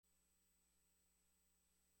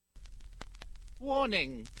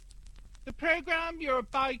Warning. The program you're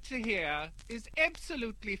about to hear is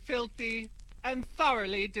absolutely filthy and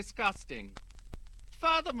thoroughly disgusting.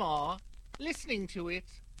 Furthermore, listening to it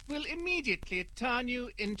will immediately turn you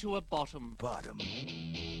into a bottom.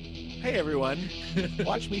 Hey everyone,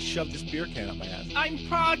 watch me shove this beer can up my ass. I'm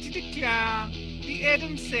proud to declare the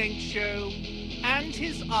Adam Sank Show and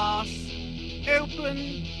his ass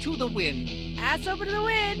open to the wind. Ass open to the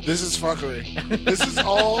wind. This is fuckery. This is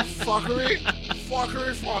all fuckery.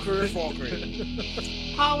 Fuckery.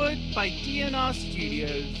 Powered by DNR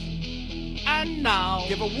Studios. And now,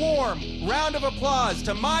 Give a warm round of applause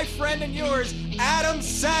to my friend and yours, Adam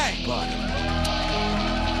Sank.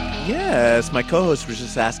 Yes, my co-host was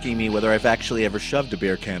just asking me whether I've actually ever shoved a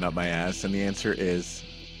beer can up my ass, and the answer is,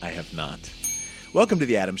 I have not. Welcome to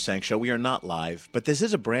the Adam Sank Show. We are not live, but this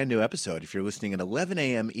is a brand new episode if you're listening at 11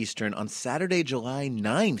 a.m. Eastern on Saturday, July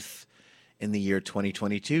 9th in the year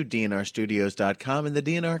 2022, DNRstudios.com and the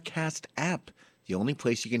DNR Cast app, the only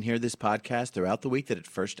place you can hear this podcast throughout the week that it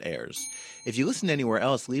first airs. If you listen anywhere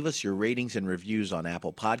else, leave us your ratings and reviews on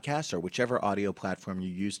Apple Podcasts or whichever audio platform you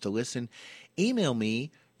use to listen. Email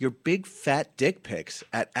me your big fat dick pics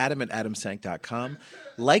at adam@adamsank.com.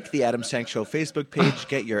 Like the Adam Sank Show Facebook page.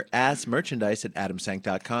 Get your ass merchandise at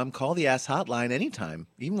adamsank.com. Call the ass hotline anytime,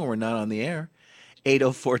 even when we're not on the air.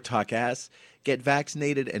 804-TALK-ASS. Get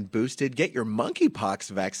vaccinated and boosted. Get your monkeypox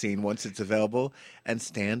vaccine once it's available. And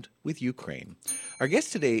stand with Ukraine. Our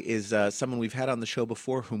guest today is someone we've had on the show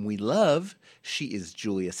before whom we love. She is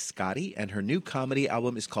Julia Scotti, and her new comedy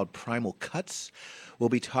album is called Primal Cuts. We'll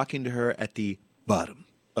be talking to her at the bottom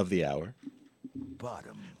of the hour.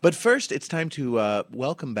 But first, it's time to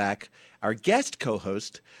welcome back our guest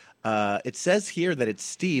co-host. It says here that it's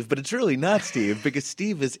Steve, but it's really not Steve because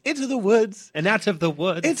Steve is into the woods. And out of the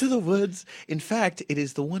woods. Into the woods. In fact, it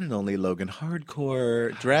is the one and only Logan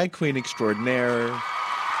Hardcore, drag queen extraordinaire,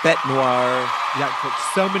 bête noire. Yeah, but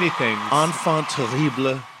so many things. Enfant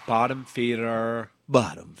terrible. Bottom feeder.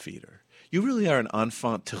 Bottom feeder. You really are an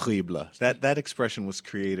enfant terrible. That expression was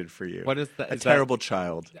created for you. What is that? A terrible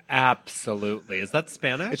child. Absolutely. Is that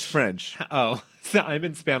Spanish? It's French. Oh, so I'm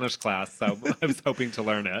in Spanish class, so I was hoping to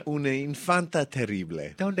learn it. Una infanta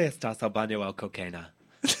terrible. ¿Dónde está el baño el cocaína?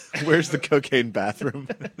 Where's the cocaine bathroom?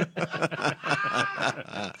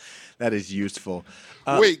 That is useful.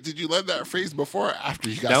 Wait, did you learn that phrase before or after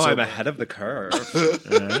you got No, sober? I'm ahead of the curve.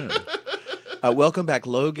 Welcome back,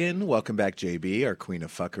 Logan. Welcome back, JB, our queen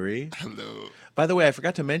of fuckery. Hello. By the way, I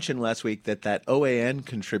forgot to mention last week that OAN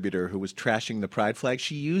contributor who was trashing the pride flag,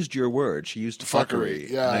 she used your word. She used fuckery.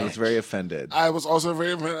 Yeah. And I was very offended. I was also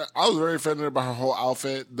very offended about her whole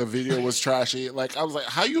outfit. The video was trashy. Like, I was like,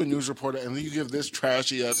 how you a news reporter and then you give this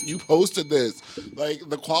trashy ass? You posted this. Like,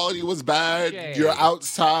 the quality was bad. Yay. You're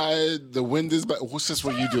outside. The wind is bad. What's this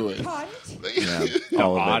what you doing? Yeah, The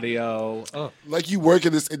all of it. audio. Oh. Like, you work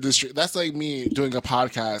in this industry. That's like me doing a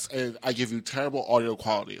podcast and I give you terrible audio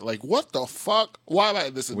quality. Like, what the fuck? Why am I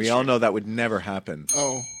in this industry? We all know that would never happen.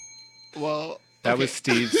 Oh, well. That was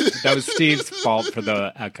Steve's fault for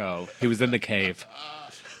the echo. He was in the cave.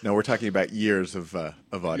 No, we're talking about years of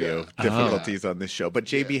audio difficulties on this show. But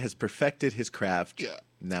JB has perfected his craft. Yeah.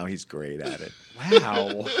 Now he's great at it.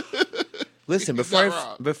 Wow. Listen, He's not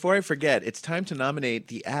wrong. before I forget, it's time to nominate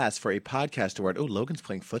the ass for a podcast award. Oh, Logan's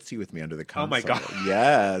playing footsie with me under the console. Oh, my God.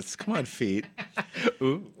 Yes. Come on, feet.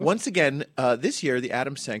 Ooh. Once again, this year, the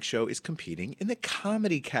Adam Sank Show is competing in the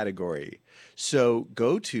comedy category. So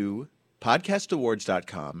go to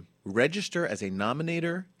podcastawards.com, register as a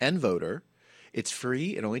nominator and voter. It's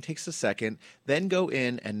free. It only takes a second. Then go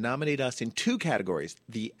in and nominate us in two categories,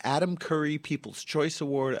 the Adam Curry People's Choice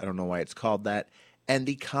Award, I don't know why it's called that, and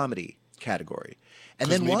the comedy category.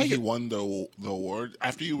 And then maybe while he you won the award.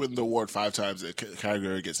 After you win the award 5 times, the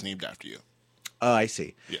category gets named after you. Oh, I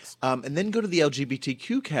see. Yes. And then go to the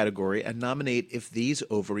LGBTQ category and nominate If These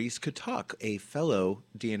Ovaries Could Talk, a fellow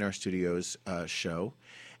DNR Studios show.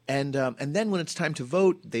 And then when it's time to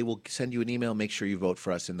vote, they will send you an email. Make sure you vote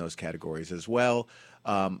for us in those categories as well.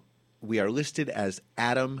 We are listed as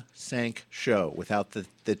Adam Sank Show without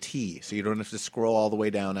the T, so you don't have to scroll all the way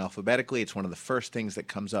down alphabetically. It's one of the first things that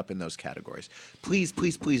comes up in those categories. Please,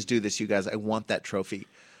 please, please do this, you guys. I want that trophy.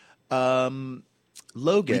 Logan.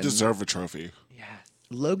 We deserve a trophy. Yes.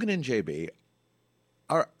 Logan and JB,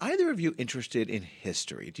 are either of you interested in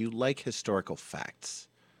history? Do you like historical facts?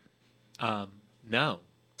 No.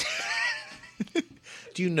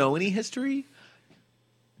 Do you know any history?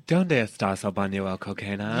 ¿Dónde está el baño el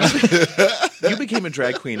cocaína? You became a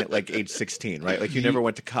drag queen at like age 16, right? Like you never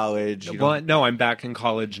went to college. You Well, don't- no, I'm back in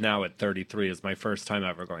college now at 33. Is my first time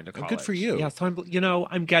ever going to college. good for you. Yeah, so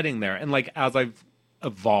I'm getting there. And like as I've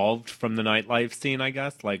evolved from the nightlife scene, I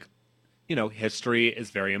guess. Like, history is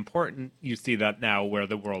very important. You see that now where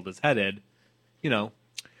the world is headed.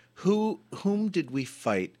 Whom did we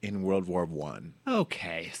fight in World War One?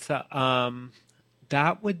 Okay, so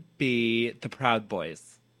that would be the Proud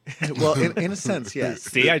Boys. Well, in a sense, yes.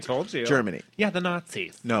 See, I told you. Germany. Yeah, the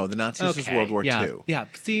Nazis. No, the Nazis was World War II. Yeah,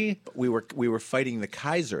 see? We were fighting the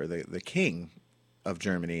Kaiser, the king of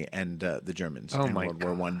Germany, and the Germans in World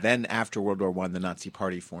War One. Then after World War One, the Nazi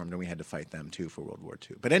Party formed, and we had to fight them too for World War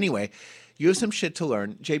II. But anyway, you have some shit to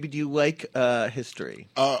learn. JB, do you like history?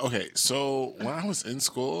 Okay, so when I was in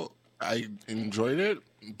school, I enjoyed it,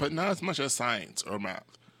 but not as much as science or math.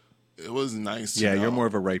 It was nice to know. You're more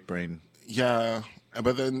of a right brain. Yeah,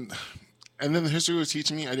 but then the history was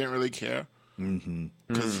teaching me, I didn't really care. Mm-hmm.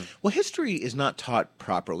 Well, history is not taught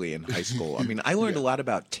properly in high school. I mean, I learned a lot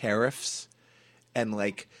about tariffs and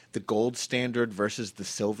like the gold standard versus the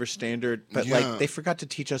silver standard, but like they forgot to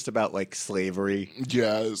teach us about like slavery,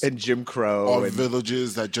 and Jim Crow, or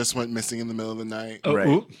villages that just went missing in the middle of the night,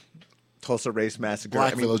 right? Tulsa Race Massacre.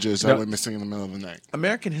 Black villages that went missing in the middle of the night.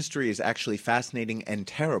 American history is actually fascinating and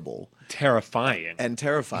terrifying.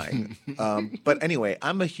 But anyway,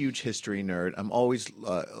 I'm a huge history nerd. I'm always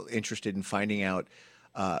interested in finding out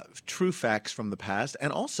true facts from the past,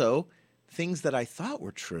 and also things that I thought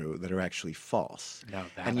were true that are actually false.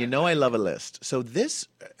 And I love a list. So this,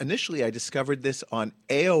 initially I discovered this on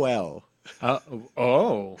AOL.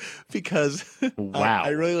 Because I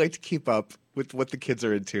really like to keep up with what the kids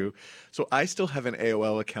are into. So I still have an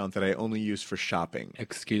AOL account that I only use for shopping.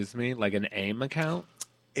 Excuse me? Like an AIM account?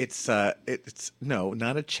 It's no,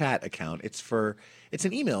 not a chat account. It's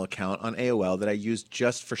an email account on AOL that I use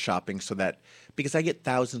just for shopping, because I get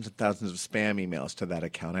thousands and thousands of spam emails to that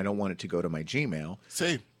account. I don't want it to go to my Gmail.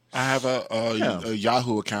 Same. I have a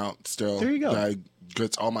Yahoo account still. There you go. That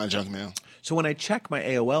gets all my junk mail. So when I check my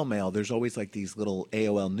AOL mail, there's always like these little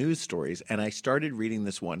AOL news stories, and I started reading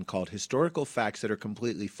this one called Historical Facts That Are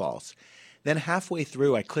Completely False. Then halfway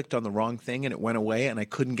through, I clicked on the wrong thing and it went away, and I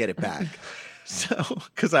couldn't get it back. So,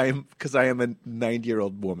 because I am a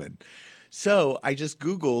 90-year-old woman. So I just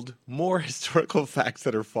Googled more historical facts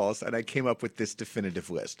that are false, and I came up with this definitive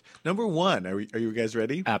list. Number one, are you guys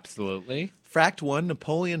ready? Absolutely. Fact one,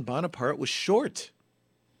 Napoleon Bonaparte was short.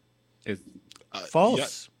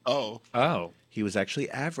 False. Oh. He was actually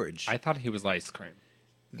average. I thought he was ice cream.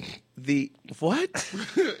 The what?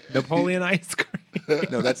 Napoleon ice cream.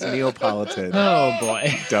 No, that's Neapolitan. Oh,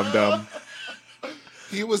 boy. Dum-dum.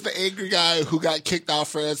 He was the angry guy who got kicked out of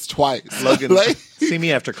France twice. Logan, see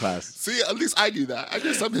me after class. See, at least I knew that. I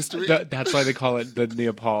knew some history. That's why they call it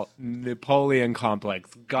the Napoleon complex.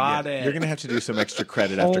 Got it. You're going to have to do some extra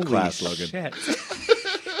credit after class, Logan. Shit.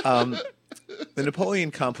 The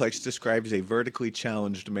Napoleon complex describes a vertically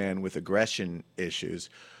challenged man with aggression issues.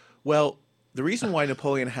 Well, the reason why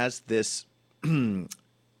Napoleon has this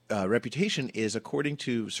reputation is, according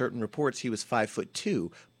to certain reports, he was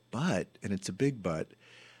 5'2", but, and it's a big but,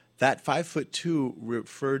 that 5'2"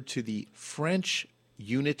 referred to the French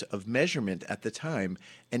unit of measurement at the time.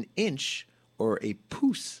 An inch, or a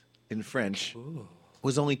pouce in French,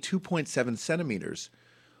 was only 2.7 centimeters,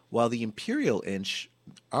 while the imperial inch,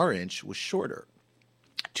 our inch, was shorter,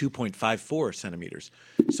 2.54 centimeters.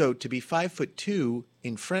 So to be 5'2"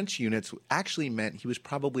 in French units actually meant he was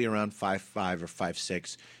probably around 5'5" or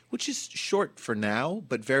 5'6", which is short for now,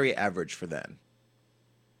 but very average for then.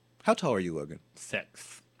 How tall are you, Logan?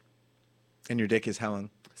 6. And your dick is how long?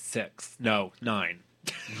 6. No, 9.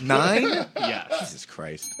 9? Yeah. Jesus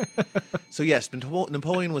Christ. So yes,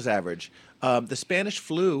 Napoleon was average. The Spanish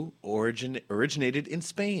flu originated in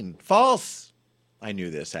Spain. False. I knew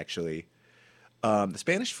this, actually. The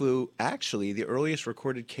Spanish flu, actually, the earliest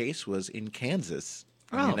recorded case was in Kansas,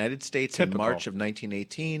 in the United States, in March of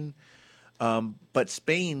 1918. But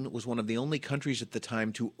Spain was one of the only countries at the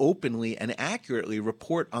time to openly and accurately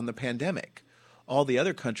report on the pandemic. All the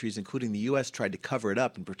other countries, including the U.S., tried to cover it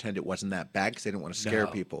up and pretend it wasn't that bad because they didn't want to scare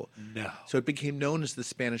people. No. So it became known as the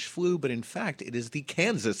Spanish flu, but in fact, it is the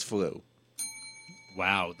Kansas flu.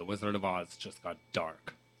 Wow, the Wizard of Oz just got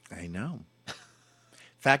dark. I know.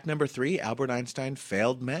 Fact number 3, Albert Einstein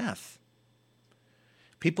failed math.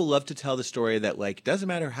 People love to tell the story that, like, doesn't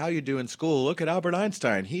matter how you do in school, look at Albert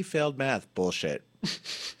Einstein. He failed math. Bullshit.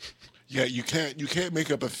 Yeah, you can't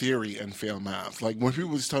make up a theory and fail math. Like, when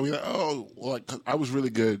people just tell me that, I was really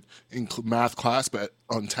good in math class, but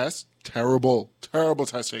on tests, terrible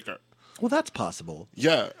test taker. Well, that's possible.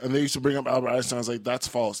 Yeah, and they used to bring up Albert Einstein. I was like, that's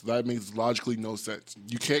false. That makes logically no sense.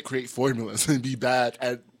 You can't create formulas and be bad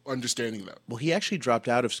at understanding them. Well, he actually dropped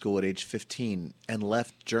out of school at age 15 and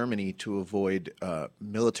left Germany to avoid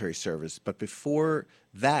military service. But before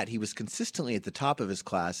that, he was consistently at the top of his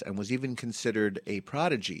class and was even considered a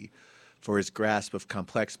prodigy for his grasp of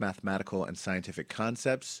complex mathematical and scientific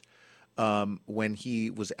concepts. When he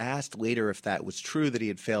was asked later if that was true, that he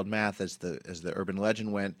had failed math, as the urban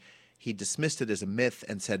legend went, he dismissed it as a myth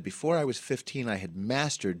and said, "Before I was 15, I had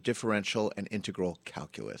mastered differential and integral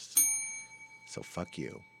calculus." So fuck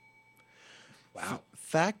you. Wow.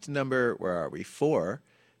 Fact number, where are we? 4,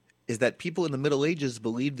 is that people in the Middle Ages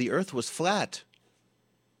believed the earth was flat.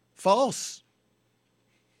 False.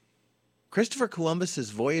 Christopher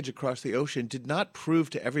Columbus's voyage across the ocean did not prove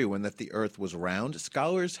to everyone that the earth was round.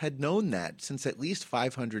 Scholars had known that since at least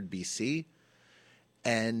 500 BC.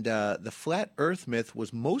 And the flat earth myth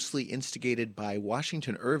was mostly instigated by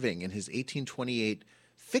Washington Irving in his 1828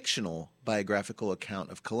 fictional biographical account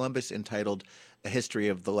of Columbus entitled A History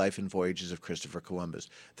of the Life and Voyages of Christopher Columbus.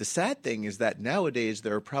 The sad thing is that nowadays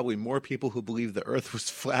there are probably more people who believe the earth was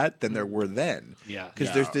flat than there were then. Yeah.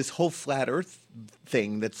 Because there's this whole flat earth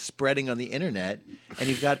thing that's spreading on the internet, and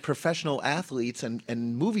you've got professional athletes and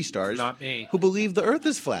movie stars Not me. who believe the earth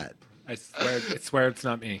is flat. I swear it's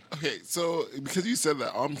not me. Okay, so because you said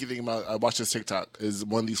that, all I'm getting about, I watched this TikTok, is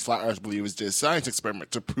one of these flat earth believers did a science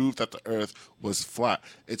experiment to prove that the earth was flat.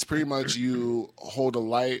 It's pretty much you hold a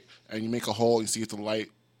light and you make a hole and see if the light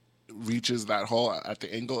reaches that hole at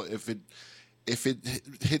the angle. If it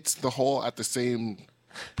hits the hole at the same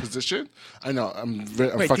position, I know I'm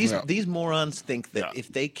fucking up. These morons think that Yeah.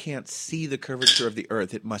 if they can't see the curvature of the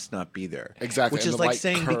earth, it must not be there. Exactly, Which and is the like light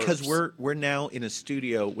saying because curves. we're now in a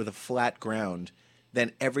studio with a flat ground,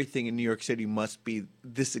 then everything in New York City must be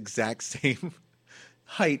this exact same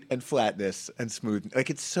height and flatness and smooth. Like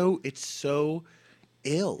it's so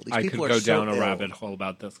ill. These I could people are go so down a ill. rabbit hole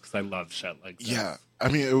about this because I love shit like this. Yeah, I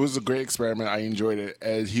mean, it was a great experiment. I enjoyed it,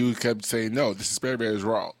 and he kept saying, "No, this experiment is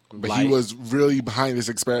wrong." But he Light. was really behind this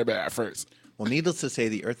experiment at first. Well, needless to say,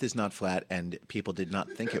 the earth is not flat, and people did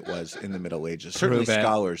not think it was in the Middle Ages. Certainly Prove it.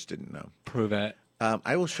 scholars didn't know. Prove it.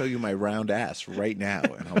 I will show you my round ass right now,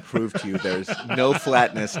 and I'll prove to you there's no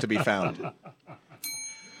flatness to be found.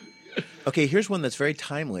 Okay, here's one that's very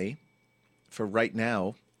timely for right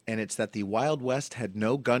now, and it's that the Wild West had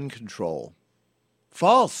no gun control.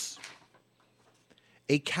 False.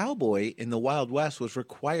 A cowboy in the Wild West was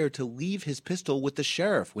required to leave his pistol with the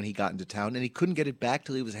sheriff when he got into town, and he couldn't get it back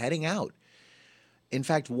till he was heading out. In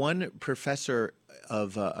fact, one professor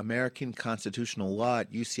of American constitutional law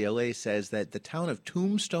at UCLA says that the town of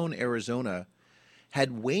Tombstone, Arizona,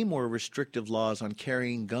 had way more restrictive laws on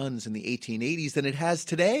carrying guns in the 1880s than it has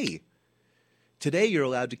today. Today, you're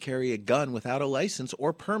allowed to carry a gun without a license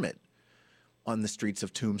or permit on the streets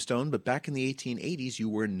of Tombstone, but back in the 1880s, you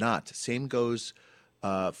were not. Same goes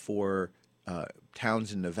for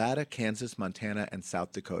towns in Nevada, Kansas, Montana, and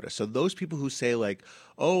South Dakota. So those people who say like,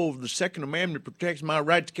 oh, the Second Amendment protects my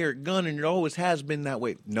right to carry a gun and it always has been that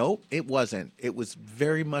way. No, it wasn't. It was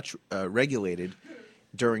very much regulated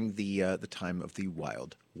during the time of the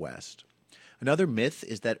Wild West. Another myth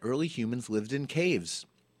is that early humans lived in caves.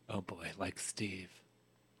 Oh boy, like Steve.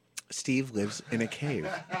 Steve lives in a cave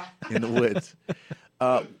in the woods.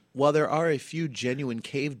 While there are a few genuine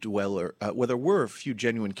cave dwellers,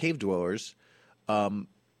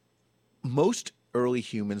 most early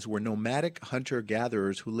humans were nomadic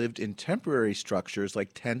hunter-gatherers who lived in temporary structures like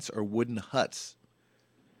tents or wooden huts.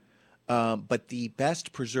 But the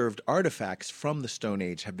best preserved artifacts from the Stone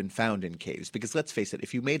Age have been found in caves. Because let's face it,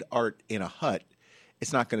 if you made art in a hut,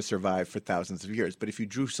 it's not going to survive for thousands of years. But if you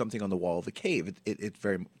drew something on the wall of a cave, it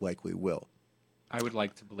very likely will. I would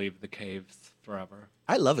like to believe the caves forever.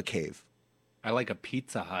 I love a cave. I like a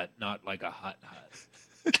Pizza Hut, not like a hut.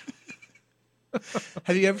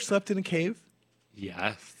 Have you ever slept in a cave?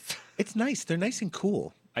 Yes. It's nice. They're nice and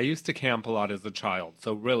cool. I used to camp a lot as a child,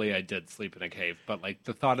 so really I did sleep in a cave. But like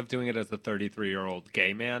the thought of doing it as a 33-year-old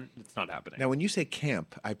gay man, it's not happening. Now, when you say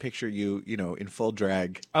camp, I picture you, in full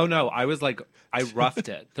drag. Oh no, I roughed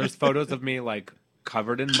it. There's photos of me like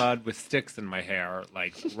covered in mud with sticks in my hair,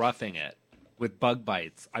 like roughing it with bug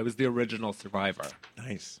bites. I was the original survivor.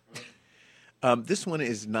 Nice. This one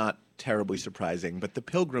is not terribly surprising, but the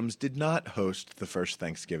Pilgrims did not host the first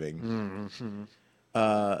Thanksgiving.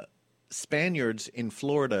 Mm-hmm. Spaniards in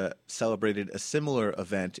Florida celebrated a similar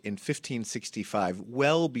event in 1565,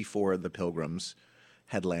 well before the Pilgrims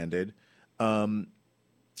had landed.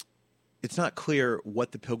 It's not clear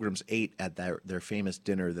what the Pilgrims ate at their famous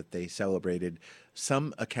dinner that they celebrated.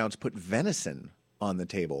 Some accounts put venison on the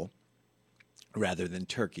table rather than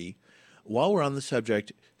turkey. While we're on the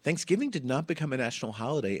subject, Thanksgiving did not become a national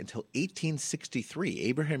holiday until 1863.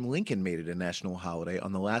 Abraham Lincoln made it a national holiday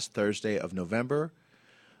on the last Thursday of November.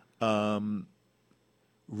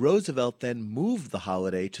 Roosevelt then moved the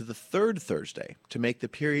holiday to the third Thursday to make the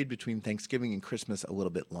period between Thanksgiving and Christmas a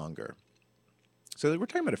little bit longer. So we're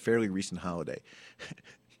talking about a fairly recent holiday.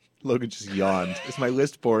 Logan just yawned. Is my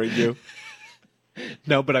list boring you?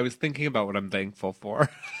 No, but I was thinking about what I'm thankful for.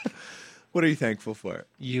 What are you thankful for?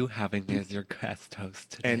 You having me as your guest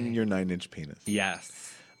host today. And your 9-inch penis.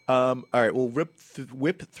 Yes. All right, we'll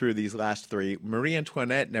whip through these last three. Marie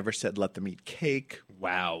Antoinette never said let them eat cake.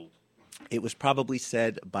 Wow. It was probably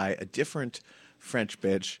said by a different French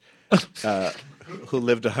bitch who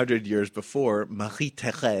lived 100 years before,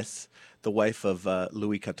 Marie-Thérèse, the wife of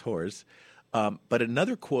Louis XIV. But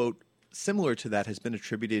another quote similar to that has been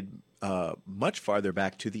attributed much farther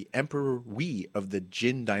back to the Emperor Hui of the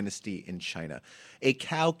Jin dynasty in China. A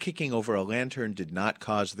cow kicking over a lantern did not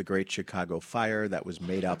cause the Great Chicago Fire. That was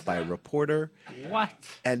made up by a reporter. What?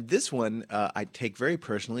 And this one I take very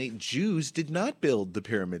personally. Jews did not build the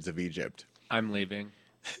pyramids of Egypt. I'm leaving.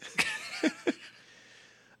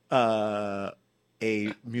 A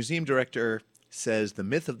museum director says the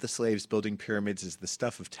myth of the slaves building pyramids is the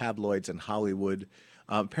stuff of tabloids and Hollywood.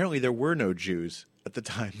 Apparently, there were no Jews at the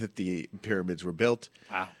time that the pyramids were built.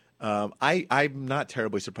 Wow. I'm not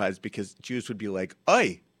terribly surprised because Jews would be like,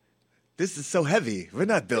 "Oi, this is so heavy. We're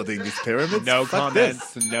not building these pyramids. No Fuck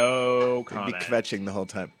comments. this." No They'd comment. be kvetching the whole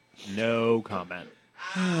time. No comment.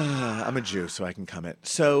 I'm a Jew, so I can comment.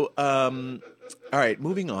 So, all right,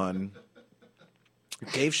 moving on.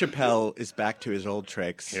 Dave Chappelle is back to his old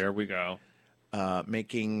tricks. Here we go.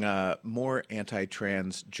 Making more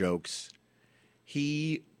anti-trans jokes.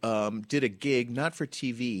 He did a gig, not for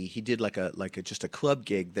TV. He did just a club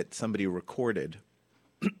gig that somebody recorded,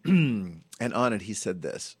 and on it he said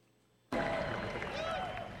this: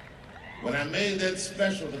 When I made that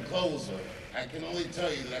special, The Closer, I can only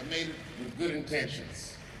tell you that I made it with good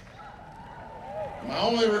intentions. My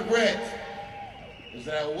only regret is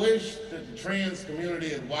that I wish that the trans community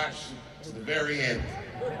had watched it to the very end.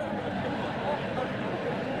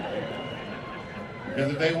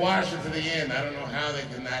 Because if they watch it to the end, I don't know how they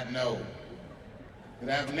could not know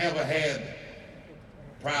that I've never had a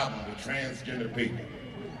problem with transgender people.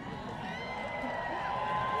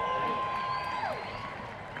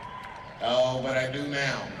 Oh, but I do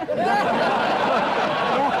now. I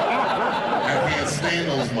can't stand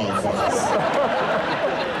those motherfuckers.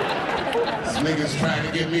 This nigga's trying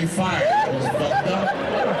to get me fired. That was fucked up.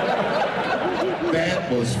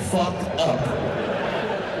 That was fucked up.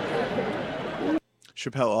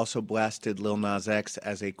 Chappelle also blasted Lil Nas X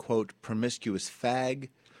as a, quote, promiscuous fag.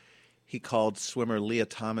 He called swimmer Leah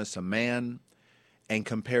Thomas a man and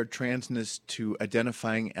compared transness to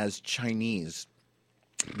identifying as Chinese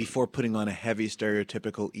before putting on a heavy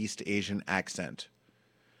stereotypical East Asian accent.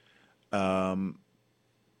 After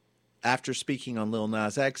speaking on Lil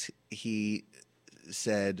Nas X, he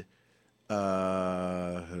said,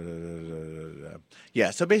 so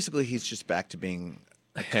basically he's just back to being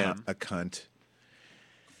a cunt.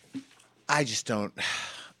 I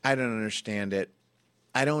don't understand it.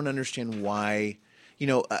 I don't understand why. You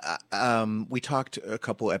know, we talked a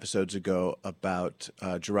couple episodes ago about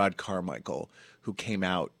Gerard Carmichael, who came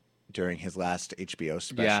out during his last HBO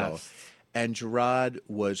special. Yes. And Gerard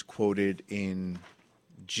was quoted in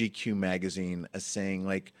GQ magazine as saying,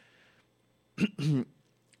 like,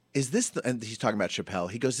 is this the, and he's talking about Chappelle.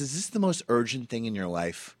 He goes, is this the most urgent thing in your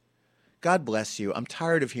life? God bless you. I'm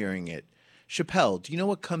tired of hearing it. Chappelle, do you know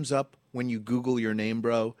what comes up when you Google your name,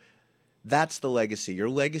 bro? That's the legacy. Your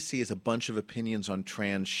legacy is a bunch of opinions on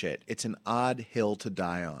trans shit. It's an odd hill to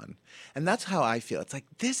die on. And that's how I feel. It's like,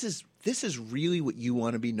 this is really what you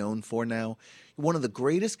want to be known for now? One of the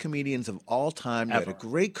greatest comedians of all time. You had a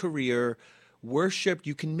great career, worshipped.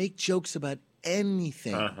 You can make jokes about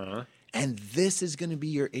anything. Uh-huh. And this is going to be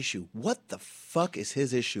your issue. What the fuck is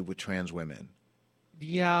his issue with trans women?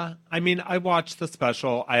 Yeah, I mean, I watched the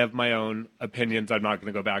special. I have my own opinions. I'm not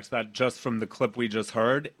going to go back to that. Just from the clip we just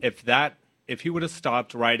heard, if he would have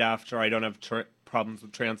stopped right after, I don't have problems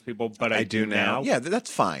with trans people, but I do now. Yeah,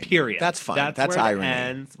 that's fine. Period. That's fine. That's where irony. It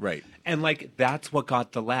ends. Right. And like, that's what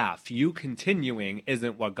got the laugh. You continuing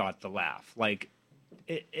isn't what got the laugh. Like,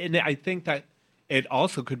 and I think that it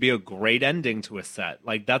also could be a great ending to a set.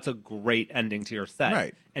 Like, that's a great ending to your set.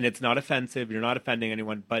 Right. And it's not offensive. You're not offending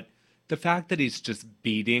anyone, but the fact that he's just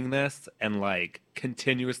beating this and like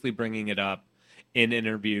continuously bringing it up in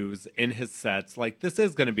interviews, in his sets, like this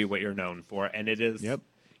is going to be what you're known for. And it is,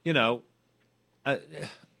 you know,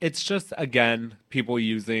 it's just, again, people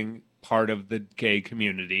using part of the gay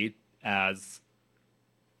community as,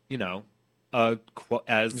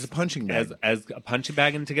 As a punching bag. as a punching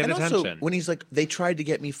bag and to get And attention. also, when he's like, they tried to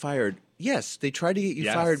get me fired. Yes, they tried to get you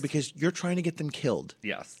Yes. fired because you're trying to get them killed.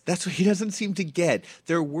 Yes. That's what he doesn't seem to get.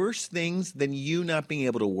 There are worse things than you not being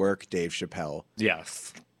able to work, Dave Chappelle.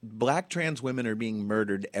 Yes. Black trans women are being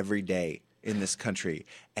murdered every day in this country.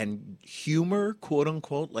 And humor, quote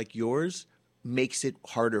unquote, like yours, makes it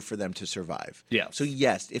harder for them to survive. Yes. So,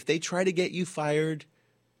 yes, if they try to get you fired,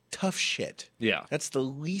 tough shit. Yeah. That's the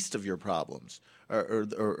least of your problems.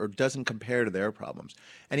 Or doesn't compare to their problems.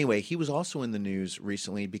 Anyway, he was also in the news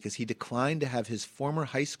recently because he declined to have his former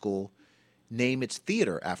high school name its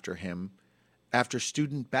theater after him after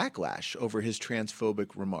student backlash over his transphobic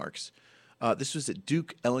remarks. This was at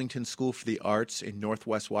Duke Ellington School for the Arts in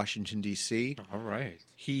Northwest Washington, D.C. All right.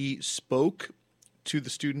 He spoke to the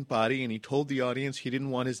student body and he told the audience he didn't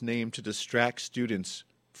want his name to distract students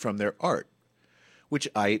from their art, which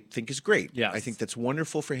I think is great. Yes. I think that's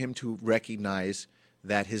wonderful for him to recognize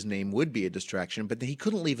that his name would be a distraction, but he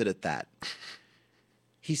couldn't leave it at that.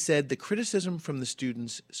 He said, the criticism from the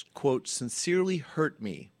students, quote, sincerely hurt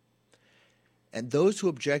me. And those who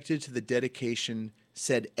objected to the dedication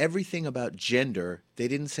said everything about gender. They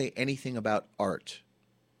didn't say anything about art.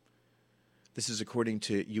 This is according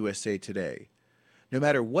to USA Today. No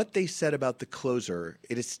matter what they said about The Closer,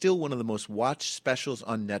 it is still one of the most watched specials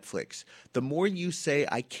on Netflix. The more you say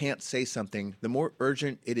I can't say something, the more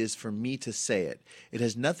urgent it is for me to say it. It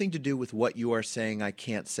has nothing to do with what you are saying I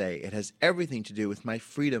can't say. It has everything to do with my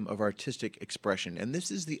freedom of artistic expression. And this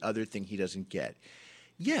is the other thing he doesn't get.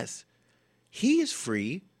 Yes, he is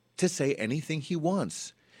free to say anything he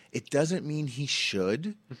wants. It doesn't mean he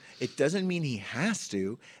should. It doesn't mean he has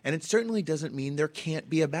to. And it certainly doesn't mean there can't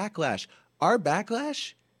be a backlash. Our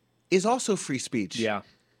backlash is also free speech. Yeah.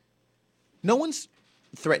 No one's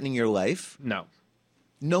threatening your life. No.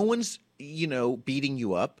 No one's, beating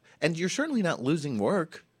you up. And you're certainly not losing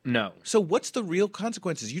work. No. So what's the real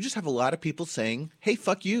consequences? You just have a lot of people saying, hey,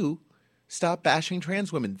 fuck you. Stop bashing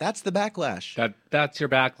trans women. That's the backlash. That's your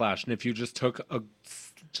backlash. And if you just took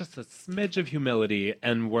just a smidge of humility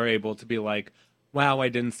and were able to be like, wow, I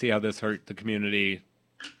didn't see how this hurt the community,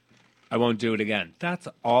 I won't do it again. That's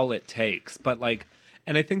all it takes. But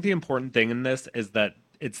and I think the important thing in this is that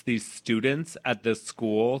it's these students at this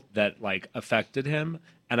school that affected him.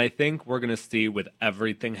 And I think we're going to see with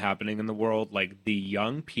everything happening in the world, the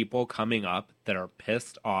young people coming up that are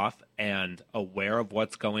pissed off and aware of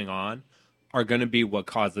what's going on are going to be what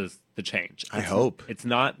causes the change. I hope. It's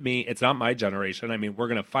not me. It's not my generation. I mean, we're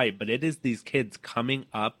going to fight, but it is these kids coming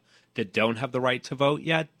up that don't have the right to vote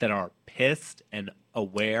yet, that are pissed and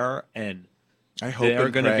aware, and I hope they're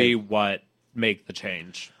and going to pray. be what make the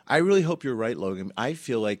change. I really hope you're right, Logan. I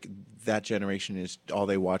feel like that generation is all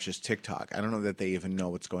they watch is TikTok. I don't know that they even know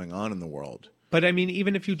what's going on in the world. But I mean,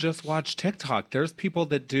 even if you just watch TikTok, there's people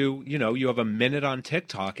that do, you have a minute on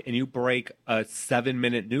TikTok and you break a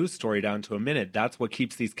 7-minute news story down to a minute. That's what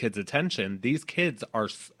keeps these kids' attention. These kids are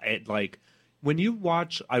when you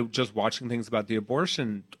watch, I was just watching things about the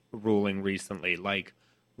abortion ruling recently.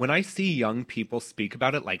 When I see young people speak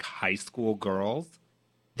about it, like high school girls,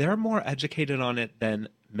 they're more educated on it than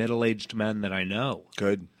middle-aged men that I know.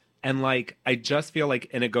 Good. And I just feel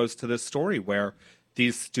and it goes to this story where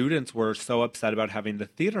these students were so upset about having the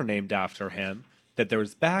theater named after him that there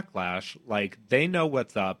was backlash. They know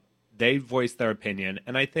what's up. They voice their opinion.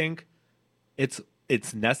 And I think it's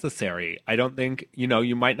necessary. I don't think,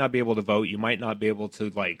 you might not be able to vote. You might not be able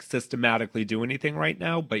to systematically do anything right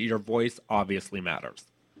now, but your voice obviously matters.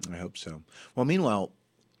 I hope so. Well, meanwhile,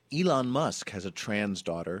 Elon Musk has a trans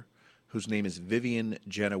daughter whose name is Vivian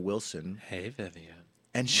Jenna Wilson. Hey, Vivian.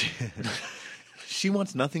 And she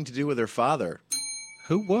wants nothing to do with her father.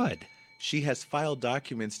 Who would? She has filed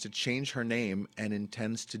documents to change her name and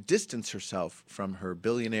intends to distance herself from her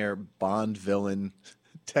billionaire Bond villain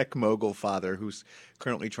tech mogul father who's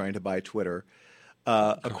currently trying to buy Twitter.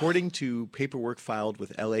 According to paperwork filed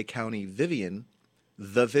with LA County, Vivian,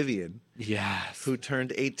 yes, who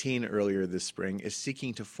turned 18 earlier this spring, is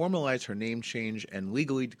seeking to formalize her name change and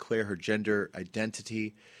legally declare her gender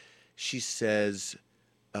identity. She said,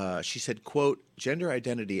 quote, gender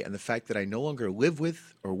identity and the fact that I no longer live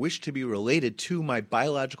with or wish to be related to my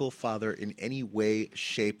biological father in any way,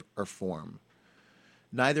 shape, or form.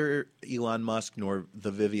 Neither Elon Musk nor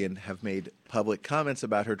the Vivian have made public comments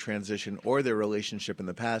about her transition or their relationship in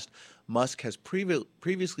the past. Musk has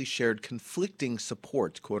previously shared conflicting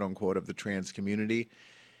support, quote unquote, of the trans community.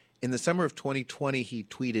 In the summer of 2020, he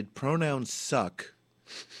tweeted, pronouns suck.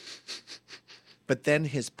 But then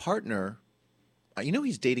his partner,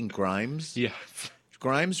 he's dating Grimes. Yeah.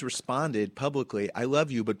 Grimes responded publicly, "I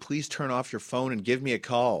love you, but please turn off your phone and give me a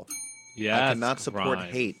call. Yes, I cannot support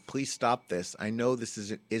Grimes. hate. Please stop this. I know this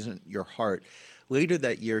isn't your heart." Later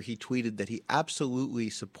that year, he tweeted that he absolutely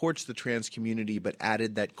supports the trans community, but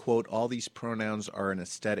added that, quote, "all these pronouns are an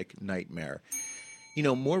aesthetic nightmare." You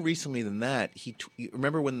know, more recently than that, you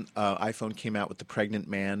remember when iPhone came out with the pregnant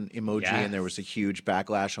man emoji, Yes. and there was a huge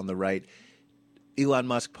backlash on the right? Elon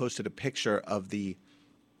Musk posted a picture of the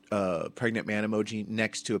pregnant man emoji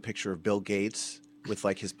next to a picture of Bill Gates with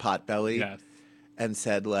like his pot belly, Yes. and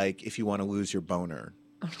said like, "if you want to lose your boner."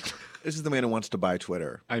 This is the man who wants to buy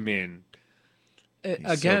Twitter. I mean, so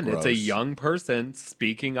again, it's a gross. young person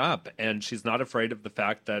speaking up, and she's not afraid of the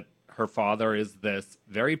fact that her father is this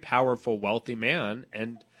very powerful, wealthy man.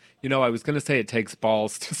 And, you know, I was going to say it takes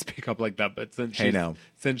balls to speak up like that, but since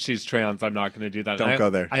she's trans, I'm not going to do that. Don't go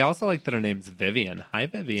there. I also like that her name's Vivian. Hi,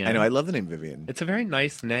 Vivian. I know. I love the name Vivian. It's a very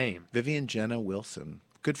nice name. Vivian Jenna Wilson.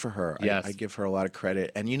 Good for her. Yes. I give her a lot of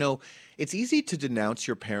credit. And, you know, it's easy to denounce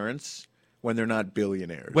your parents when they're not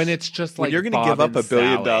billionaires. When it's just when like you're going to Bob give up and $1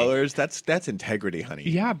 billion, Sally. that's integrity, honey.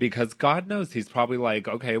 Yeah, because God knows he's probably like,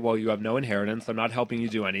 okay, well, you have no inheritance. I'm not helping you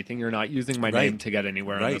do anything. You're not using my name to get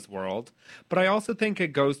anywhere in this world. But I also think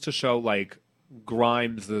it goes to show, like,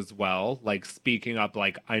 Grimes as well, like, speaking up,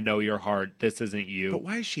 like, I know your heart. This isn't you. But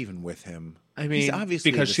why is she even with him? I mean, He's obviously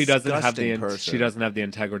because a she doesn't have the disgusting person. she doesn't have the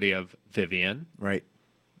integrity of Vivian. Right.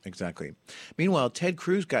 Exactly. Meanwhile, Ted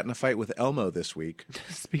Cruz got in a fight with Elmo this week.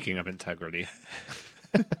 Speaking of integrity.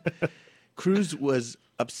 Cruz was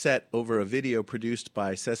upset over a video produced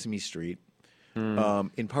by Sesame Street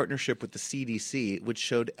in partnership with the CDC, which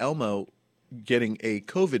showed Elmo getting a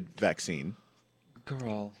COVID vaccine.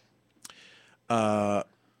 Girl.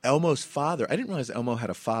 Elmo's father, I didn't realize Elmo had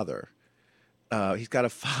a father. He's got a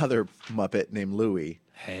father Muppet named Louie.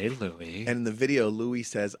 Hey, Louie. And in the video, Louie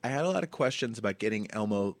says, "I had a lot of questions about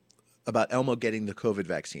Elmo getting the COVID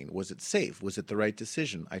vaccine. Was it safe? Was it the right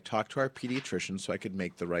decision? I talked to our pediatrician so I could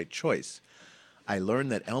make the right choice. I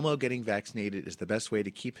learned that Elmo getting vaccinated is the best way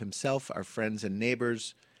to keep himself, our friends and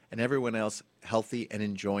neighbors, and everyone else healthy and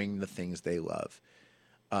enjoying the things they love."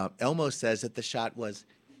 Elmo says that the shot was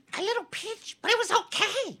a little pinch, but it was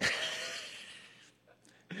okay.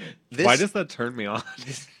 Why does that turn me on?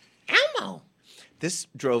 Elmo. This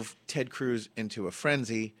drove Ted Cruz into a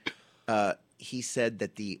frenzy. He said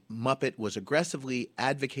that the Muppet was aggressively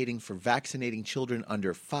advocating for vaccinating children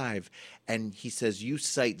under 5, and he says, "You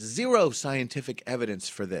cite zero scientific evidence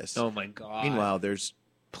for this." Oh, my God. Meanwhile, there's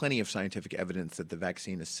plenty of scientific evidence that the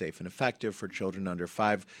vaccine is safe and effective for children under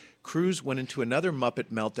 5. Cruz went into another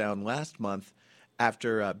Muppet meltdown last month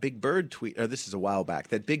after Big Bird this is a while back,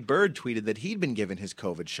 that Big Bird tweeted that he'd been given his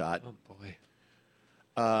COVID shot. Oh, boy.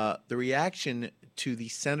 The reaction to the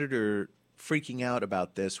senator freaking out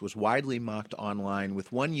about this was widely mocked online,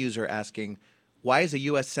 with one user asking, "Why is a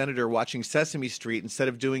U.S. senator watching Sesame Street instead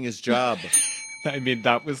of doing his job?" I mean,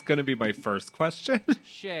 that was going to be my first question.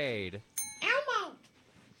 Shade. Elmo.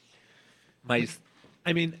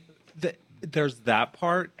 There's that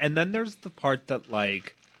part, and then there's the part that,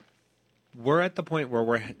 like, we're at the point where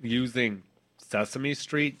we're using Sesame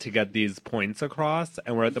Street to get these points across,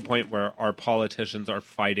 and we're at the point where our politicians are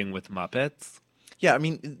fighting with Muppets. Yeah, I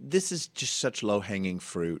mean, this is just such low-hanging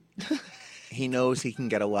fruit. He knows he can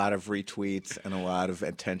get a lot of retweets and a lot of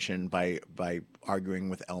attention by arguing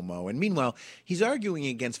with Elmo. And meanwhile, he's arguing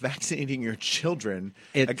against vaccinating your children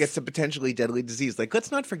against a potentially deadly disease. Like,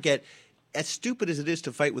 let's not forget, as stupid as it is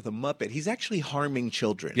to fight with a Muppet, he's actually harming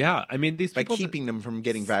children. Yeah, I mean, these by people keeping them from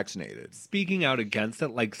getting vaccinated. Speaking out against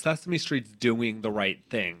it, like, Sesame Street's doing the right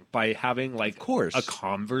thing by having, like, of course, a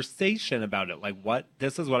conversation about it. Like,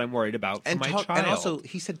 this is what I'm worried about for my child. And also,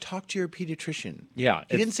 he said, talk to your pediatrician. Yeah.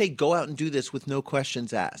 He didn't say go out and do this with no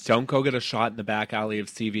questions asked. Don't go get a shot in the back alley of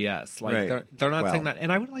CVS. Like, right. they're not saying that.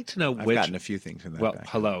 And I would like to know I've gotten a few things in that back.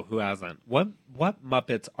 Hello, who hasn't? What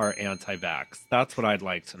Muppets are anti-vax? That's what I'd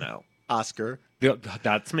like to know. Oscar.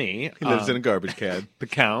 That's me. He lives in a garbage can. The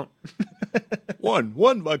Count.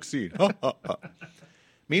 one vaccine.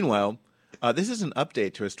 Meanwhile, this is an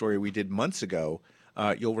update to a story we did months ago.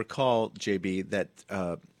 You'll recall, JB, that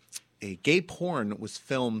a gay porn was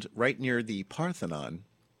filmed right near the Parthenon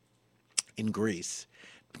in Greece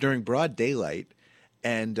during broad daylight.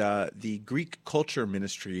 And the Greek Culture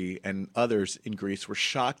Ministry and others in Greece were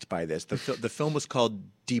shocked by this. The film was called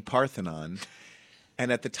De Parthenon.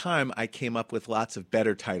 And at the time, I came up with lots of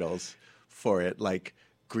better titles for it, like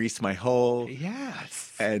Grease My Hole.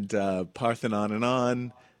 Yes. And Parthenon and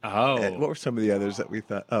On. Oh. And what were some of the others that we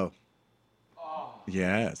thought? Oh.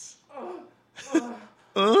 Yes.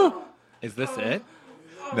 Is this it?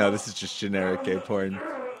 No, this is just generic gay porn.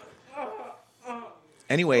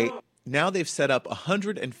 Anyway, now they've set up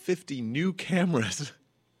 150 new cameras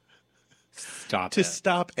Stop to it.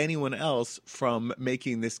 stop anyone else from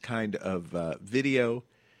making this kind of video.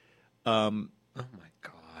 Oh my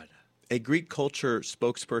God. A Greek culture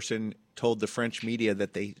spokesperson told the French media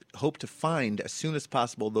that they hope to find as soon as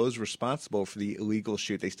possible those responsible for the illegal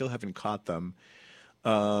shoot. They still haven't caught them.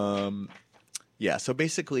 Yeah, so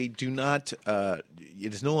basically, do not.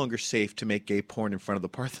 It is no longer safe to make gay porn in front of the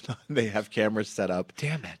Parthenon. They have cameras set up.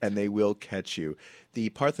 Damn it. And they will catch you. The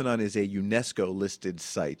Parthenon is a UNESCO listed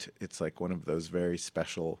site. It's like one of those very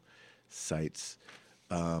special sites.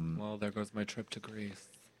 Well, there goes my trip to Greece.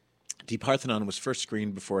 The Parthenon was first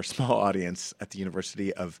screened before a small audience at the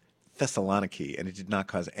University of Thessaloniki, and it did not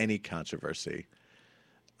cause any controversy.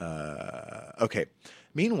 Okay.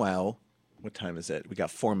 Meanwhile, what time is it? We got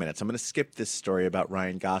 4 minutes. I'm going to skip this story about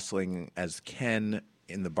Ryan Gosling as Ken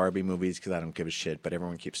in the Barbie movies because I don't give a shit, but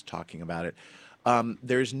everyone keeps talking about it.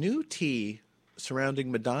 There's new tea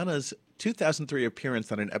surrounding Madonna's 2003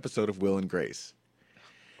 appearance on an episode of Will and Grace.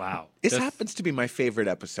 Wow. This happens to be my favorite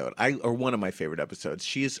episode, or one of my favorite episodes.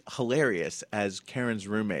 She is hilarious as Karen's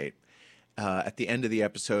roommate. At the end of the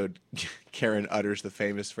episode, Karen utters the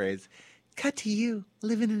famous phrase, "Cut to you,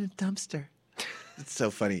 living in a dumpster." It's so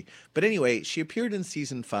funny. But anyway, she appeared in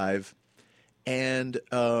season 5, and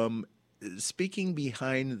speaking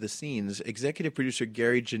behind the scenes, executive producer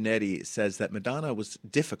Gary Janetti says that Madonna was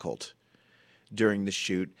difficult during the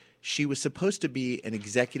shoot. She was supposed to be an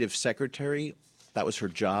executive secretary. That was her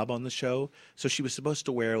job on the show. So she was supposed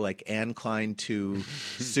to wear like Anne Klein 2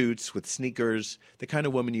 suits with sneakers, the kind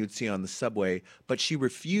of woman you'd see on the subway. But she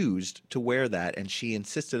refused to wear that, and she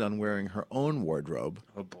insisted on wearing her own wardrobe.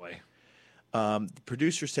 Oh, boy. The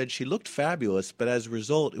producer said she looked fabulous, but as a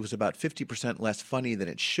result, it was about 50% less funny than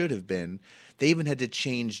it should have been. They even had to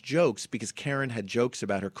change jokes because Karen had jokes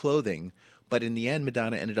about her clothing. But in the end,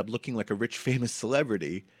 Madonna ended up looking like a rich, famous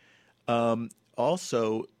celebrity.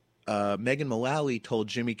 Also, Megan Mullally told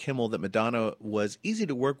Jimmy Kimmel that Madonna was easy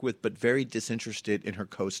to work with, but very disinterested in her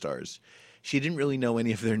co-stars. She didn't really know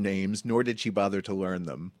any of their names, nor did she bother to learn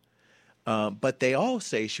them. But they all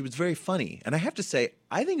say she was very funny. And I have to say,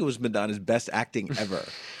 I think it was Madonna's best acting ever.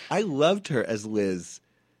 I loved her as Liz,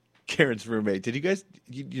 Karen's roommate. Did you guys,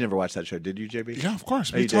 you never watched that show, did you, JB? Yeah, of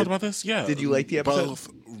course. Oh, We you talked did? about this. Yeah. Did you like the episode? Both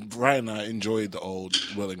Brian and I enjoyed the old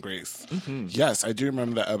Will and Grace. Mm-hmm. Yes, I do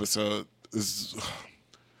remember that episode.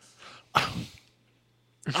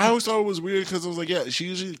 I always thought it was weird because I was like, yeah,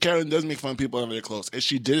 Karen does make fun of people in their clothes, and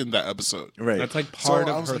she did in that episode. Right. That's like part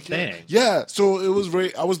I of was her like, thing. Yeah, so it was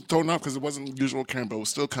I was thrown off because it wasn't usual Karen, but it was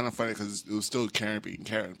still kind of funny because it was still Karen being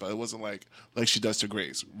Karen, but it wasn't like she does to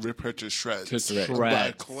Grace, rip her to shreds, To shreds.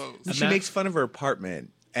 buy clothes. She makes fun of her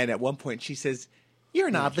apartment, and at one point she says, "You're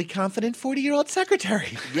an oddly confident 40-year-old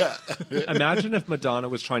secretary." Yeah. Imagine if Madonna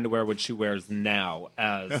was trying to wear what she wears now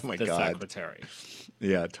as my the God. secretary.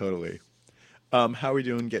 Yeah, totally. How are we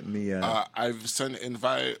doing getting the... I've sent an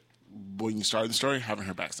invite when you started the story, haven't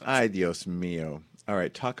heard back since. Ay, Dios mío. All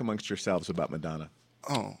right, talk amongst yourselves about Madonna.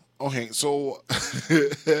 Oh, okay. So,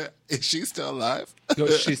 is she still alive? No,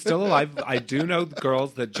 she's still alive. I do know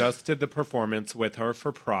girls that just did the performance with her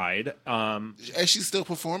for Pride. Is she still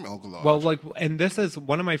performing? Oh, God. Well, and this is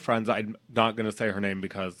one of my friends. I'm not going to say her name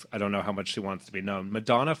because I don't know how much she wants to be known.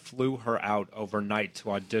 Madonna flew her out overnight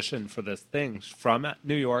to audition for this thing from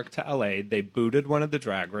New York to LA. They booted one of the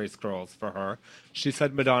Drag Race girls for her. She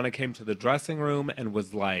said Madonna came to the dressing room and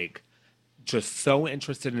was like, just so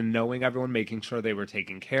interested in knowing everyone, making sure they were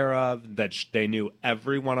taken care of, that they knew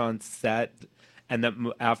everyone on set. And that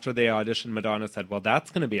after they auditioned, Madonna said, well, that's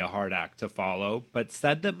going to be a hard act to follow. But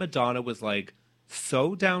said that Madonna was like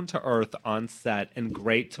so down to earth on set and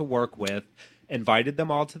great to work with, invited them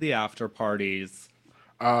all to the after parties.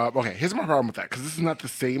 Okay, here's my problem with that, because this is not the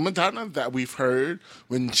same Madonna that we've heard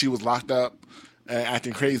when she was locked up and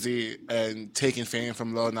acting crazy and taking fame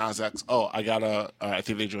from Lil Nas X. Oh, I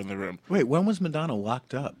think they joined the room. Wait, when was Madonna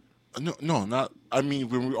locked up? No, not. I mean,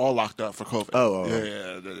 when we were all locked up for COVID. Oh.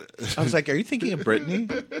 Yeah. I was like, are you thinking of Britney?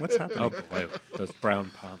 What's happening? Oh, boy, those brown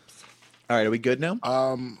pumps. All right, are we good now?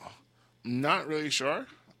 Not really sure,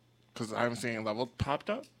 because I haven't seen a level popped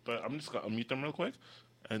up, but I'm just going to unmute them real quick.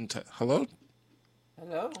 And hello?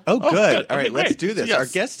 Hello. Oh, good. good. All right, Okay, let's great. do this. Yes. Our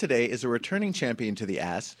guest today is a returning champion to the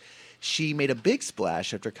ass. She made a big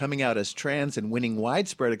splash after coming out as trans and winning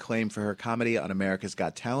widespread acclaim for her comedy on America's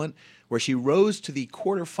Got Talent, where she rose to the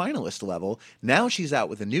quarterfinalist level. Now she's out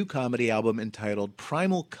with a new comedy album entitled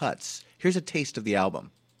Primal Cuts. Here's a taste of the album.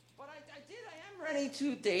 But I am ready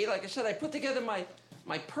to date. Like I said, I put together my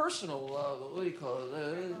personal, what do you call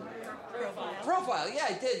it? Profile. Yeah,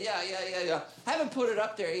 I did. Yeah. I haven't put it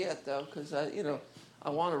up there yet, though, because, I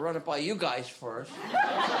want to run it by you guys first.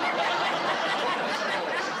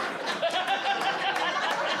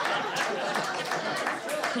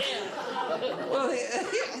 Well,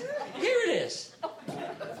 here it is.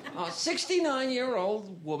 A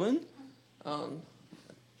 69-year-old woman,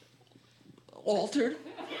 altered.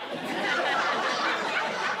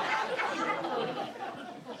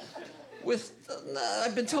 With,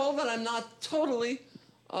 I've been told that I'm not totally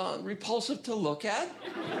repulsive to look at.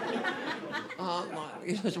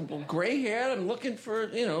 Gray hair, I'm looking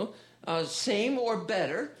for, same or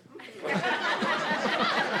better.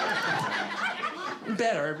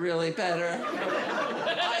 Better, really better.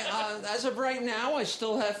 As of right now, I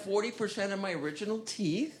still have 40% of my original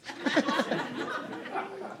teeth.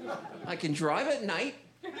 I can drive at night.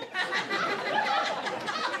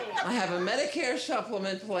 I have a Medicare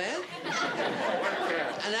supplement plan.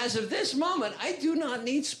 And as of this moment, I do not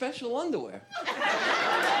need special underwear.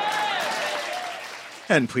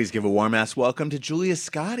 And please give a warm-ass welcome to Julia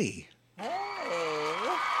Scotti. Hey.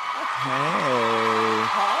 Hey.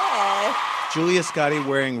 Hey. Julia Scotti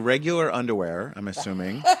wearing regular underwear, I'm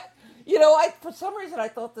assuming. For some reason, I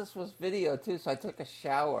thought this was video, too, so I took a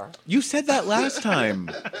shower. You said that last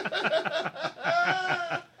time.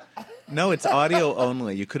 No, it's audio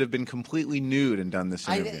only. You could have been completely nude and done this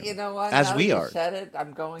interview. You know what? As now we you are. Said it,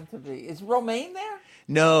 I'm going to be. Is Romaine there?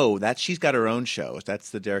 No, she's got her own show.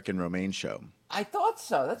 That's the Derek and Romaine show. I thought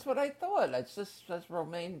so. That's what I thought. It's just that's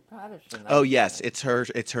Romaine Patterson. Oh yes, it's her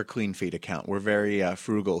Clean Feed account. We're very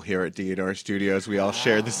frugal here at Theodore Studios. We all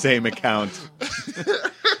share the same account. Okay.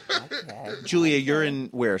 Julia, you're in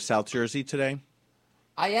where? South Jersey today?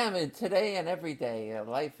 I am in today and every day.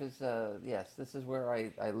 Life is yes. This is where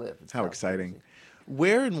I live. How South exciting! Jersey.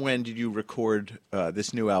 Where and when did you record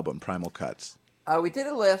this new album, Primal Cuts? We did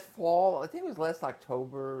it last fall. I think it was last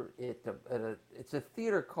October. It's a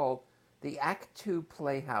theater called the Act Two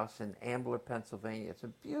Playhouse in Ambler, Pennsylvania. It's a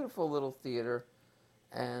beautiful little theater,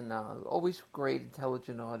 and always great,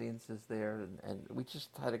 intelligent audiences there. And we just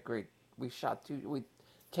had a great. We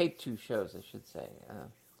taped 2 shows, I should say.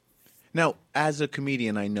 Now, as a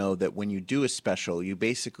comedian, I know that when you do a special, you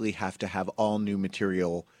basically have to have all new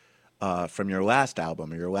material from your last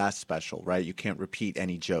album or your last special, right? You can't repeat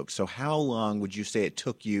any jokes. So how long would you say it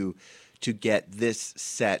took you to get this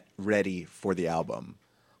set ready for the album?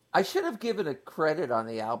 I should have given a credit on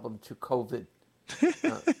the album to COVID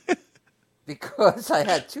because I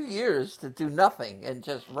had 2 years to do nothing and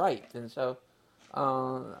just write. And so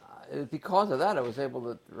because of that, I was able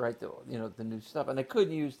to write the new stuff. And I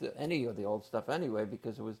couldn't use any of the old stuff anyway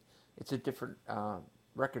because it's a different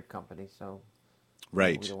record company. So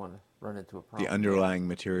right. We don't want to run into a problem. The underlying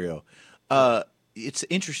material. It's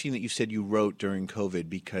interesting that you said you wrote during COVID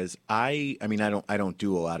because I don't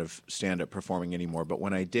do a lot of stand-up performing anymore, but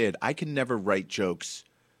when I did, I can never write jokes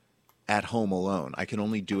at home alone. I can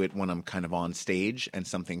only do it when I'm kind of on stage and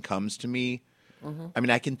something comes to me. Mm-hmm. I mean,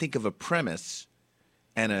 I can think of a premise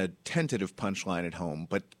and a tentative punchline at home,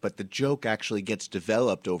 but the joke actually gets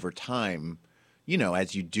developed over time,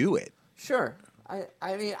 as you do it. Sure.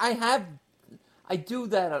 I do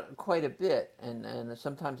that quite a bit, and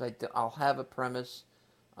sometimes I'll have a premise,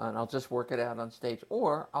 and I'll just work it out on stage,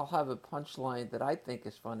 or I'll have a punchline that I think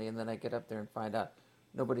is funny, and then I get up there and find out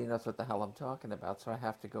nobody knows what the hell I'm talking about, so I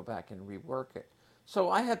have to go back and rework it. So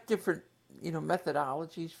I have different,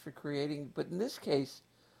 methodologies for creating, but in this case,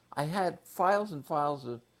 I had files and files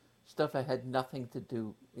of stuff I had nothing to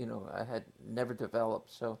do, I had never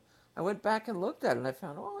developed, so I went back and looked at it, and I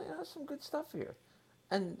found, some good stuff here.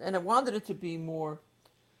 And I wanted it to be more,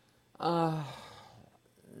 honest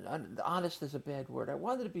is a bad word. I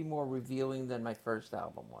wanted it to be more revealing than my first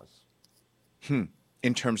album was.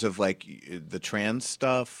 In terms of like the trans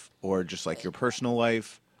stuff or just like your personal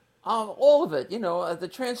life? All of it, the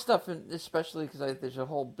trans stuff, especially because there's a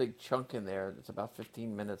whole big chunk in there. It's about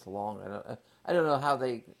 15 minutes long. I don't know how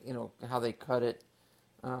they cut it.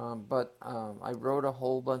 But I wrote a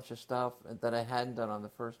whole bunch of stuff that I hadn't done on the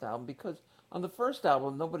first album because on the first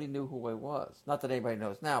album, nobody knew who I was. Not that anybody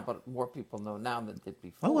knows now, but more people know now than did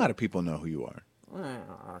before. A lot of people know who you are.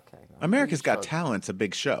 Okay. America's Got Talent's a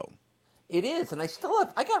big show. It is, and I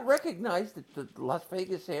got recognized at the Las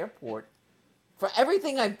Vegas airport for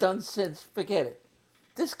everything I've done since. Forget it.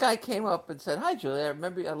 This guy came up and said, "Hi, Julia. I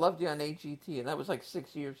remember I loved you on AGT," and that was like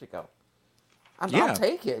 6 years ago. I'll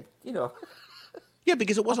take it, Yeah,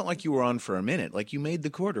 because it wasn't like you were on for a minute. Like, you made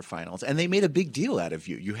the quarterfinals, and they made a big deal out of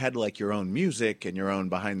you. You had, like, your own music and your own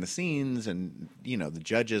behind the scenes, and, the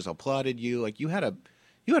judges applauded you. Like, you had a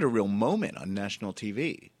real moment on national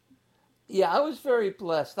TV. Yeah, I was very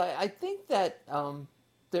blessed. I think that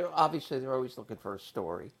they're always looking for a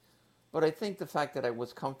story. But I think the fact that I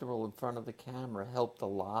was comfortable in front of the camera helped a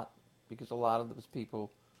lot because a lot of those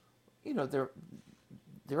people, they're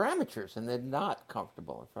amateurs and they're not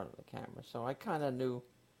comfortable in front of the camera. So I kind of knew,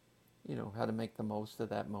 how to make the most of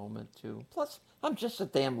that moment too. Plus, I'm just so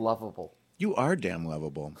damn lovable. You are damn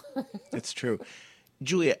lovable. It's true.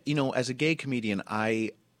 Julia, as a gay comedian,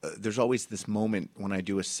 there's always this moment when I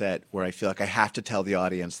do a set where I feel like I have to tell the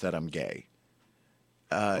audience that I'm gay.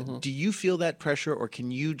 Do you feel that pressure, or can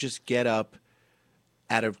you just get up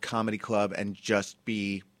at a comedy club and just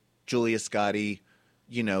be Julia Scotti,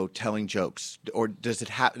 telling jokes? Or does it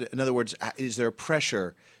have, in other words, is there a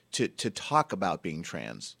pressure to talk about being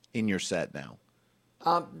trans in your set now?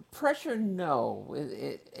 Pressure, no.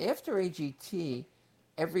 After AGT,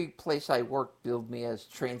 every place I worked billed me as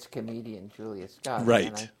trans comedian Julia Scott.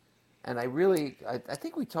 Right. And I really, I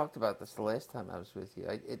think we talked about this the last time I was with you.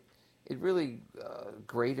 It really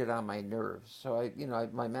grated on my nerves. So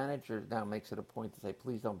my manager now makes it a point to say,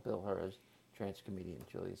 please don't bill her as trans comedian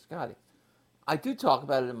Julia Scotti. I do talk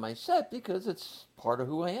about it in my set because it's part of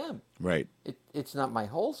who I am. Right. It's not my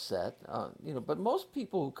whole set, but most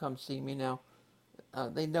people who come see me now,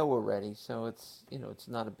 they know already, so it's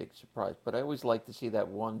not a big surprise. But I always like to see that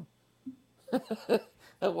one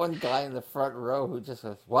that one guy in the front row who just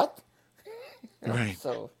says, "What?" Right.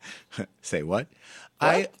 So say what?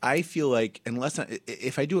 What? I feel like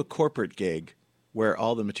if I do a corporate gig where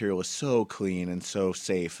all the material is so clean and so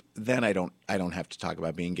safe, then I don't have to talk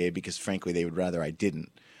about being gay because frankly they would rather I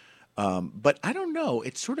didn't. But I don't know.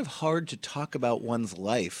 It's sort of hard to talk about one's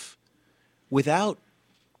life without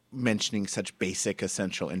mentioning such basic,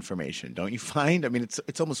 essential information. Don't you find? I mean,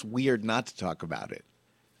 it's almost weird not to talk about it.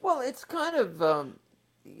 Well, it's kind of,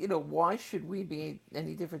 why should we be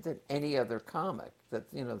any different than any other comic that,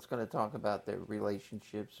 is going to talk about their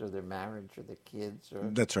relationships or their marriage or their kids or,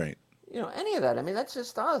 That's right. Any of that. I mean, that's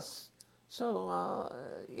just us. So,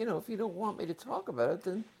 if you don't want me to talk about it,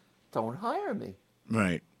 then don't hire me.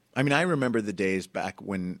 Right. I mean, I remember the days back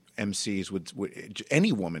when MCs would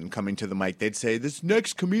any woman coming to the mic, they'd say, "This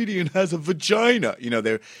next comedian has a vagina."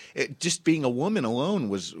 Just being a woman alone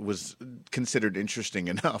was considered interesting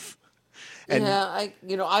enough. And yeah,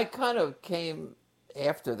 I kind of came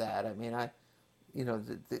after that. I mean, I'm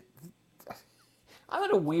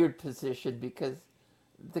in a weird position because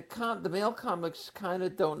the male comics kind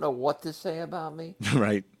of don't know what to say about me.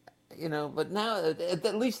 right. But now,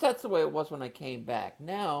 at least that's the way it was when I came back.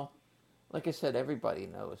 Now, like I said, everybody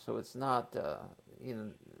knows, so it's not,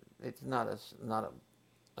 it's not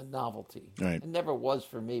a novelty. Right. It never was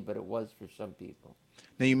for me, but it was for some people.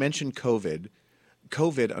 Now, you mentioned COVID.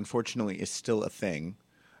 COVID, unfortunately, is still a thing.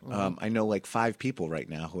 Mm-hmm. I know like 5 people right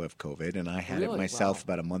now who have COVID, and I had it myself Wow.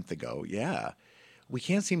 about a month ago. Yeah. We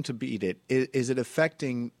can't seem to beat it. Is it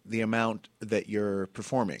affecting the amount that you're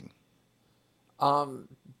performing?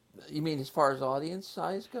 You mean as far as audience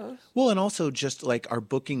size goes? Well, and also just like are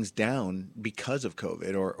bookings down because of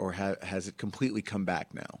COVID, or has it completely come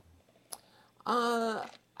back now?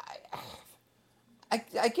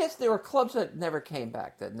 I guess there were clubs that never came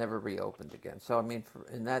back, that never reopened again. So, I mean,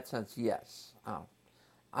 in that sense, yes.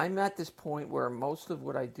 I'm at this point where most of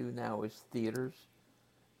what I do now is theaters.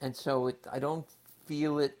 And so I don't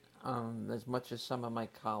feel it as much as some of my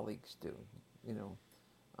colleagues do.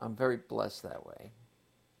 I'm very blessed that way.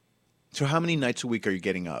 So how many nights a week are you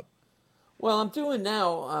getting up? Well, I'm doing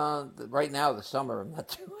now, right now, the summer,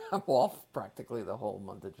 I'm off practically the whole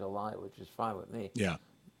month of July, which is fine with me. Yeah.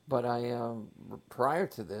 But prior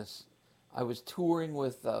to this, I was touring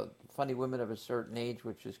with Funny Women of a Certain Age,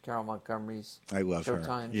 which is Carol Montgomery's I love her.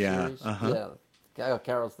 Showtime Yeah, series. uh-huh. Yeah,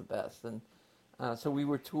 Carol's the best. And so we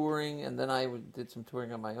were touring, and then I did some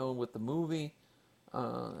touring on my own with the movie.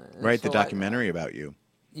 Right, the documentary about you.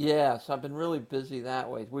 Yeah, so I've been really busy that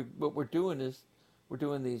way. What we're doing is we're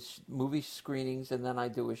doing these movie screenings, and then I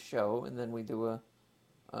do a show, and then we do a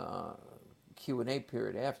Q&A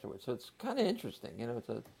period afterwards. So it's kind of interesting. It's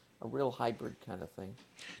a real hybrid kind of thing.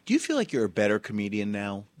 Do you feel like you're a better comedian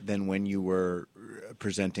now than when you were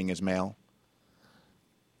presenting as male?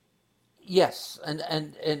 Yes,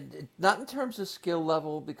 and not in terms of skill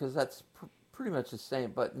level, because that's pretty much the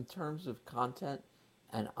same, but in terms of content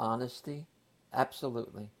and honesty,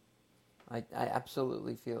 absolutely. I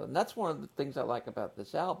absolutely feel it. And that's one of the things I like about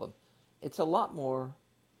this album. It's a lot more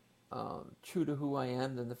true to who I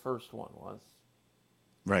am than the first one was.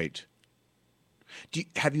 Right.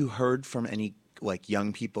 Have you heard from any like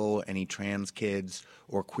young people, any trans kids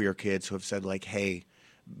or queer kids who have said like, "Hey,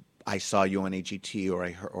 I saw you on AGT,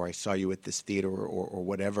 or I saw you at this theater, or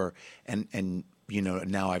whatever, and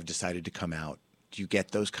now I've decided to come out"? Do you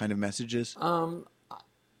get those kind of messages?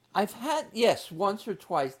 I've had, yes, once or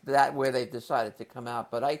twice that where they've decided to come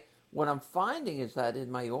out, but what I'm finding is that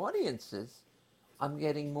in my audiences, I'm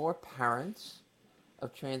getting more parents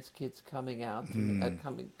of trans kids coming out to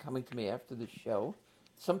me, coming to me after the show.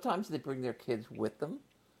 Sometimes they bring their kids with them.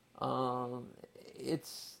 Um,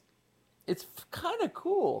 it's it's kind of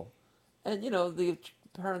cool, and the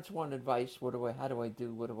parents want advice. How do I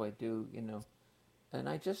do? What do I do? And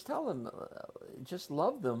I just tell them, just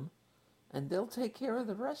love them, and they'll take care of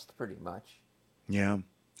the rest pretty much. Yeah.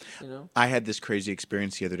 You know. I had this crazy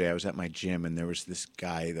experience the other day. I was at my gym, and there was this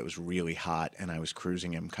guy that was really hot, and I was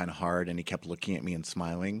cruising him kind of hard, and he kept looking at me and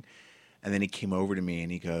smiling. And then he came over to me,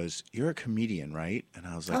 and he goes, "You're a comedian, right?" And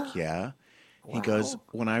I was like, "Yeah." He goes, Wow.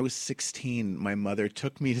 "When I was 16, my mother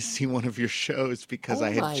took me to see one of your shows because Oh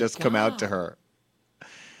I had my just come out to God. her."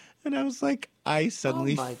 And I was like, I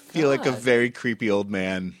suddenly my feel like a God. very creepy old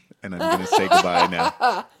man, and I'm going to say goodbye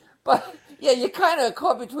now. But yeah, you kind of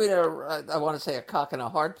caught between I want to say a cock and a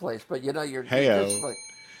hard place, but you're just Heyo. like,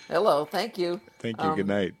 hello, thank you. Thank you. Good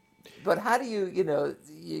night. But how do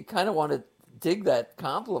you kind of want to dig that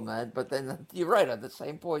compliment, but then you're right, at the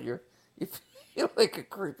same point, you feel like a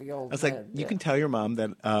creepy old I was like, man. you Yeah. can tell your mom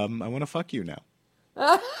that I want to fuck you now.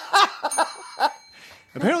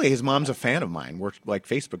 Apparently, his mom's a fan of mine. We're like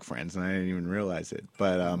Facebook friends, and I didn't even realize it.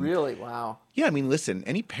 But Really? Wow. yeah, I mean, listen,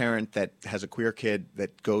 any parent that has a queer kid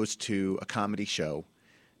that goes to a comedy show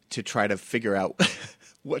to try to figure out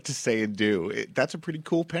what to say and do, that's a pretty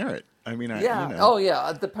cool parent. I mean, Yeah. Oh,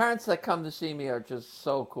 yeah. The parents that come to see me are just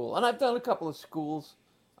so cool, and I've done a couple of schools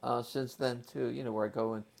since then too. Where I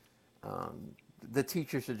go and the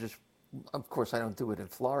teachers are just. Of course, I don't do it in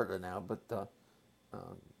Florida now, but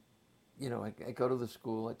I go to the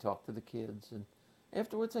school, I talk to the kids, and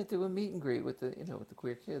afterwards I do a meet and greet with the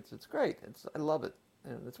queer kids. It's great. I love it,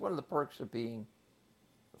 and it's one of the perks of being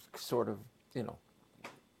sort of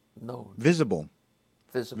known, visible.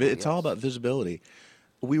 visible. It's all Yes. about visibility.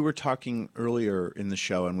 We were talking earlier in the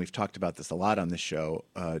show, and we've talked about this a lot on this show.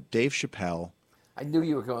 Dave Chappelle. I knew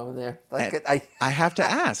you were going there. And I have to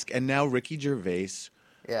ask, and now Ricky Gervais.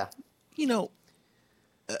 Yeah.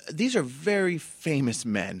 These are very famous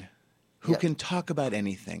men who Yeah. can talk about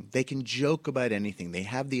anything. They can joke about anything. They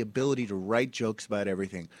have the ability to write jokes about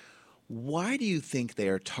everything. Why do you think they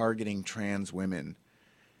are targeting trans women?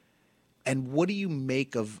 And what do you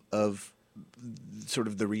make of sort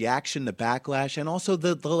of the reaction, the backlash, and also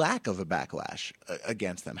the lack of a backlash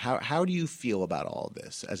against them? How do you feel about all of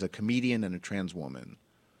this as a comedian and a trans woman?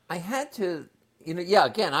 I had to, yeah,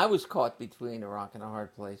 again, I was caught between a rock and a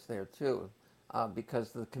hard place there too,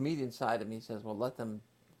 because the comedian side of me says, well, let them,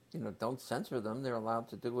 don't censor them. They're allowed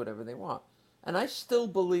to do whatever they want. And I still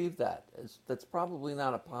believe that. That's probably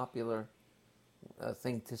not a popular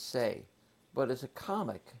thing to say. But as a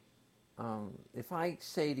comic, if I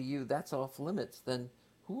say to you, that's off limits, then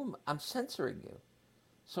I'm censoring you.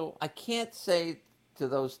 So I can't say to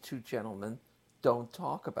those two gentlemen, don't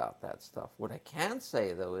talk about that stuff. What I can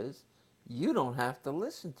say, though, is you don't have to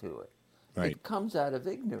listen to it. Right. It comes out of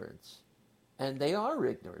ignorance. And they are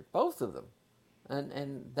ignorant, both of them.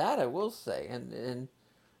 And that I will say. And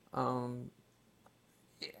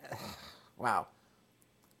wow.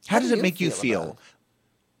 How does do it make you about feel? it?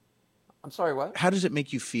 I'm sorry, what? How does it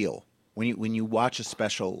make you feel when you watch a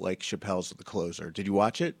special like Chappelle's The Closer? Did you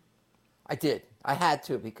watch it? I did. I had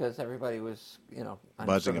to because everybody was, I'm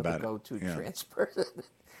Buzzing sort of about it. the go-to Yeah. trans person.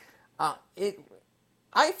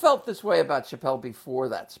 I felt this way about Chappelle before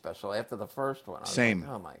that special. After the first one, I was Same. like,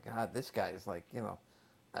 oh my God, this guy is like,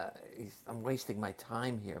 I'm wasting my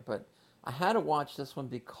time here. But I had to watch this one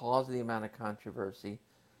because of the amount of controversy.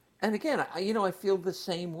 And again, I feel the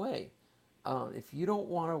same way. If you don't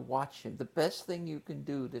want to watch him, the best thing you can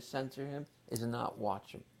do to censor him is not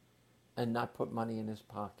watch him and not put money in his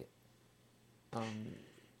pocket.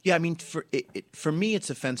 Yeah, I mean, for me, it's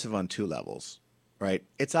offensive on two levels, right?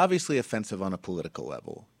 It's obviously offensive on a political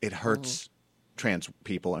level. It hurts trans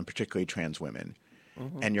people, and particularly trans women.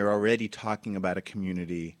 And you're already talking about a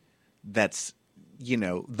community that's,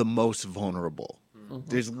 the most vulnerable.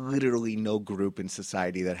 There's literally no group in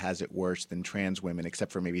society that has it worse than trans women,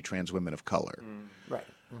 except for maybe trans women of color. Right.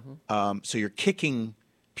 So you're kicking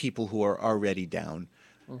people who are already down,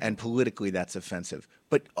 and politically that's offensive.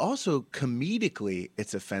 But also comedically,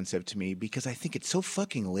 it's offensive to me because I think it's so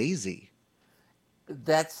fucking lazy.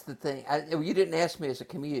 That's the thing. You didn't ask me as a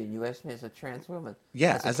comedian. You asked me as a trans woman.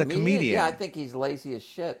 Yeah, as a comedian. Yeah, I think he's lazy as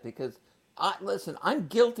shit because, listen, I'm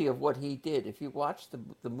guilty of what he did. If you watch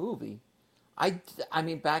the movie, I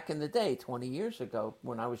mean, back in the day, 20 years ago,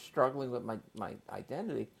 when I was struggling with my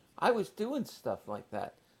identity, I was doing stuff like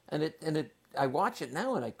that. And I watch it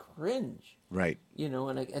now and I cringe. Right. You know,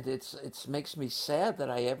 and it's makes me sad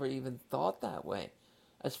that I ever even thought that way.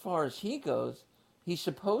 As far as he goes, he's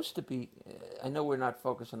supposed to be. I know we're not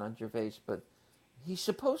focusing on Gervais, but he's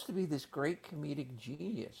supposed to be this great comedic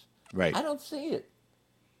genius. Right. I don't see it.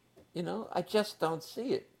 You know, I just don't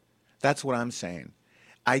see it. That's what I'm saying.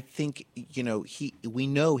 I think we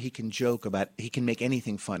know he can joke about, he can make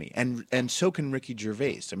anything funny, and so can Ricky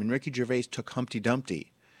Gervais. I mean, Ricky Gervais took Humpty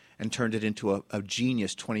Dumpty and turned it into a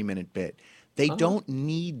genius 20-minute bit. They don't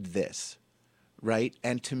need this, right?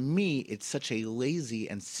 And to me, it's such a lazy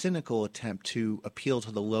and cynical attempt to appeal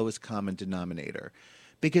to the lowest common denominator,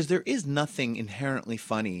 because there is nothing inherently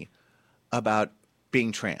funny about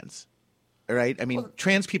being trans, right? I mean,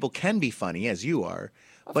 trans people can be funny, as you are.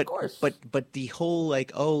 Of course. But the whole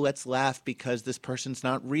like, oh, let's laugh because this person's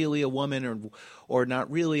not really a woman or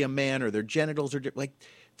not really a man, or their genitals are like,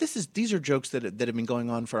 these are jokes that have been going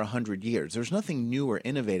on for 100 years. There's nothing new or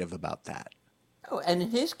innovative about that. Oh, and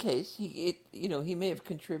in his case, he may have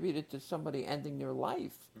contributed to somebody ending their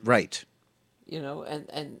life. Right. You know,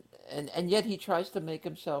 and yet he tries to make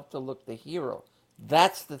himself to look the hero.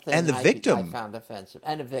 That's the thing. And the victim. I found offensive.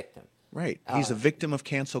 And a victim. Right. He's a victim of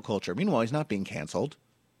cancel culture. Meanwhile, he's not being canceled.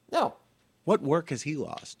 No. What work has he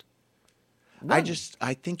lost? None.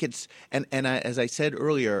 I think it's, as I said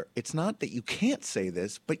earlier, it's not that you can't say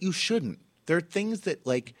this, but you shouldn't. There are things that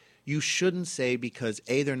like you shouldn't say because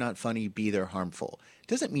A, they're not funny, B, they're harmful. It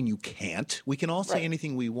doesn't mean you can't. We can all say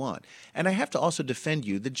anything we want. And I have to also defend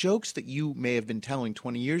you. The jokes that you may have been telling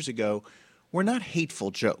 20 years ago were not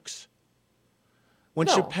hateful jokes. When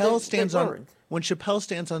Chappelle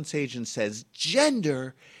stands on stage and says,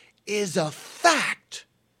 gender is a fact.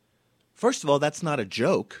 First of all, that's not a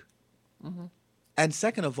joke. Mm-hmm. And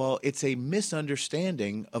second of all, it's a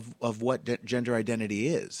misunderstanding of what gender identity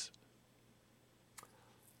is.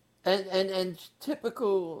 And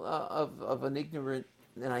typical of an ignorant,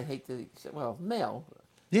 and I hate to say, male.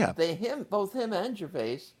 Yeah. Both him and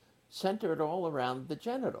Gervais centered all around the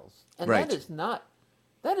genitals, and right.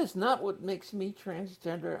 that is not what makes me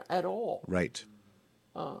transgender at all. Right.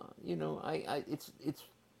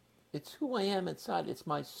 It's who I am inside. It's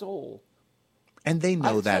my soul. And they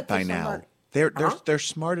know that by now. They're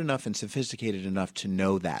smart enough and sophisticated enough to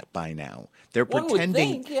know that by now. They're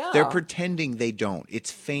pretending. They're pretending they don't. It's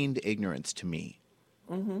feigned ignorance to me.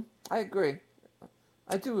 Mm-hmm. I agree.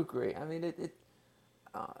 I do agree. I mean,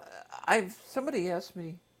 somebody asked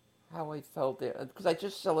me how I felt there because I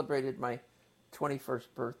just celebrated my 21st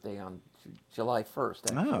birthday on July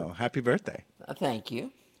 1st. Actually. Oh, happy birthday! Thank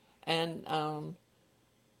you. And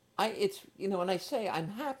when I say I'm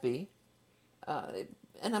happy,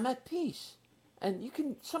 and I'm at peace. And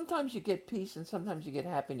sometimes you get peace and sometimes you get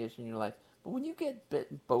happiness in your life. But when you get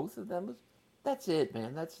both of them, that's it,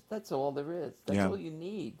 man. That's all there is. That's all you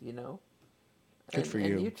need, you know. Good for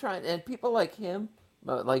you. And people like him,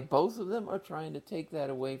 like both of them, are trying to take that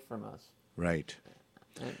away from us. Right.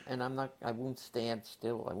 And I won't stand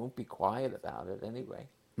still. I won't be quiet about it anyway.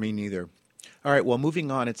 Me neither. All right, well, moving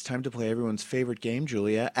on, it's time to play everyone's favorite game,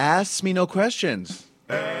 Julia. Ask me no questions.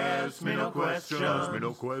 Ask me no questions. Ask me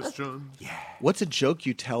no questions. Yeah. What's a joke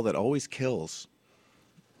you tell that always kills?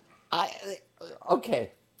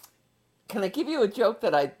 Okay. Can I give you a joke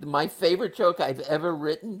my favorite joke I've ever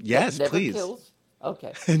written? Yes, that never please. Kills?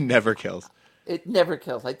 Okay. Never kills. It never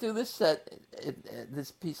kills. I do this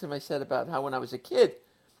this piece of my set about how when I was a kid,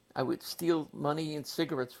 I would steal money and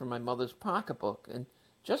cigarettes from my mother's pocketbook, and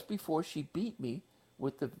just before she beat me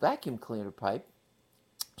with the vacuum cleaner pipe,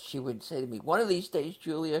 she would say to me, "One of these days,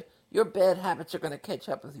 Julia, your bad habits are going to catch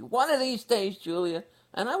up with you. One of these days, Julia."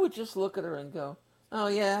 And I would just look at her and go, "Oh,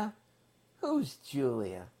 yeah? Who's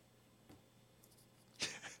Julia?"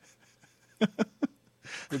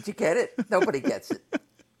 Did you get it? Nobody gets it.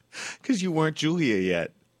 Because you weren't Julia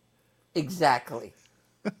yet. Exactly.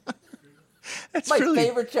 That's my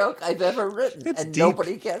favorite joke I've ever written, and deep.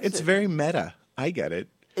 Nobody gets it. It's very meta. I get it.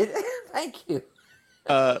 Thank you.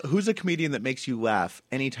 Who's a comedian that makes you laugh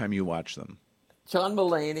anytime you watch them? John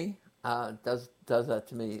Mulaney does that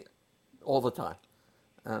to me all the time.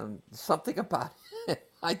 Something about it.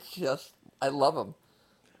 I love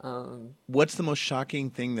him. What's the most shocking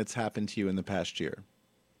thing that's happened to you in the past year?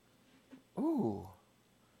 Ooh,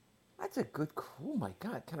 that's a good. Oh my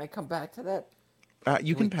God! Can I come back to that?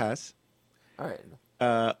 You can pass. All right.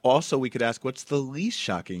 Also, we could ask, what's the least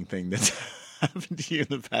shocking thing that's happened to you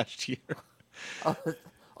in the past year? Okay.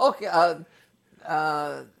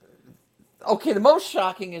 Okay. The most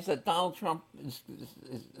shocking is that Donald Trump is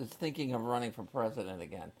thinking of running for president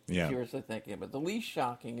again. Yeah. Seriously thinking. But the least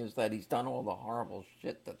shocking is that he's done all the horrible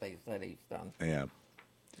shit that they said he's done. Yeah.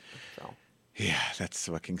 So. Yeah, that's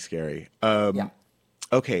fucking scary. Yeah.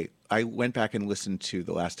 Okay, I went back and listened to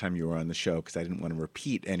the last time you were on the show because I didn't want to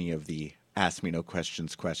repeat any of the Ask Me No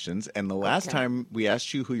questions. And the last Okay. time we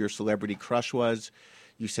asked you who your celebrity crush was,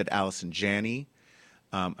 you said Allison Janney.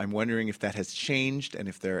 I'm wondering if that has changed and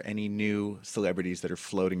if there are any new celebrities that are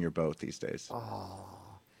floating your boat these days.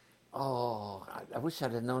 I wish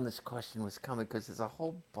I'd have known this question was coming because there's a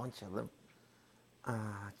whole bunch of them.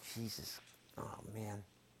 Jesus. Oh, man.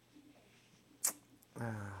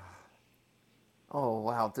 Oh,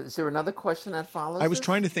 wow. Is there another question that follows I was this?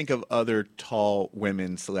 trying to think of other tall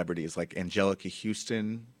women celebrities like Angelica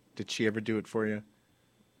Houston. Did she ever do it for you?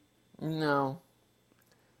 No.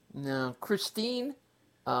 Christine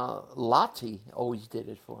Lottie always did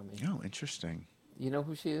it for me. Oh, interesting. You know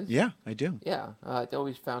who she is? Yeah, I do. Yeah. I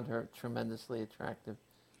always found her tremendously attractive.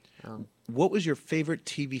 What was your favorite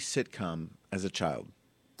TV sitcom as a child?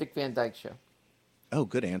 Dick Van Dyke Show. Oh,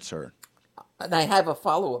 good answer. And I have a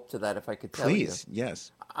follow-up to that if I could tell you. Please,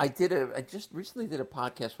 yes. I just recently did a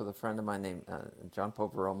podcast with a friend of mine named John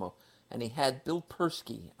Poveromo, and he had Bill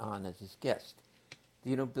Persky on as his guest.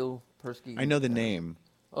 Do you know Bill Persky? I know the name.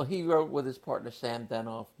 Well, he wrote with his partner Sam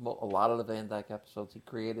Denoff a lot of the Van Dyke episodes. He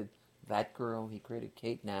created That Girl. He created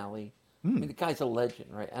Kate Nally. I mean, the guy's a legend,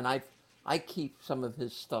 right? And I keep some of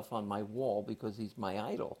his stuff on my wall because he's my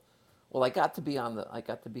idol. Well, I got to be on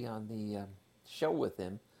the show with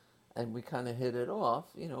him. And we kind of hit it off,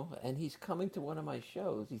 and he's coming to one of my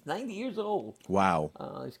shows. He's 90 years old. Wow.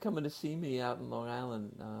 He's coming to see me out in Long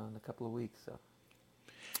Island in a couple of weeks. So.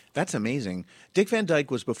 That's amazing. Dick Van Dyke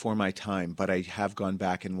was before my time, but I have gone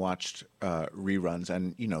back and watched reruns.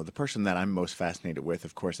 And, the person that I'm most fascinated with,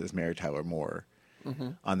 of course, is Mary Tyler Moore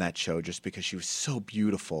on that show, just because she was so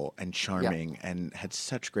beautiful and charming and had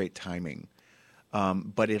such great timing.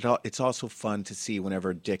 But it's also fun to see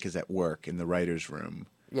whenever Dick is at work in the writer's room.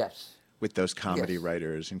 Yes. With those comedy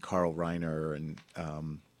writers and Carl Reiner and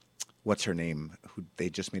what's her name? Who they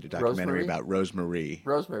just made a documentary about, Rosemary.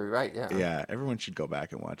 Rosemary, right? Yeah. Yeah, everyone should go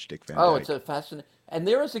back and watch Dick Van Dyke. Oh, it's a fascinating. And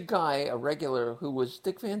there is a guy, a regular, who was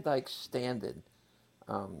Dick Van Dyke's stand-in,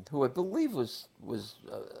 who I believe was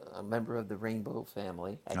a member of the Rainbow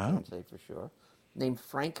family. I can't say for sure. Named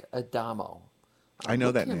Frank Adamo. I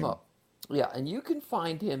know that Look him name. up. Yeah, and you can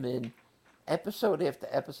find him in episode after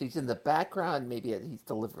episode. He's in the background. Maybe he's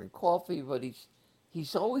delivering coffee, but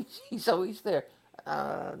he's always there.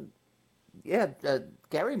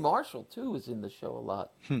 Gary Marshall too is in the show a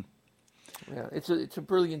lot. Yeah, it's a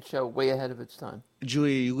brilliant show, way ahead of its time.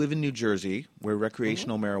 Julia, you live in New Jersey, where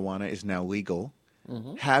recreational marijuana is now legal.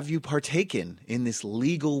 Have you partaken in this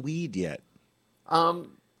legal weed yet? Yeah,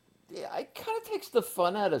 it kind of takes the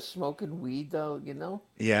fun out of smoking weed, though.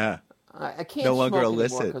 Yeah. I can't No longer smoke anymore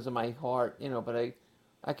illicit. because of my heart, but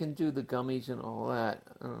I can do the gummies and all that.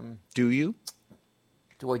 Do you?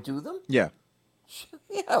 Do I do them? Yeah.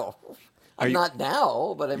 Yeah. I'm not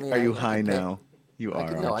now, but I mean. Are you I high could now? You are.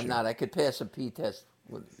 No, aren't I'm you? not. I could pass a pee test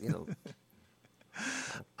with,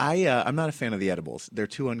 I'm not a fan of the edibles. They're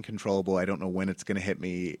too uncontrollable. I don't know when it's going to hit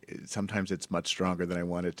me. Sometimes it's much stronger than I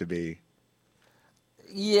want it to be.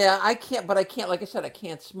 Yeah, I can't. But I can't. Like I said, I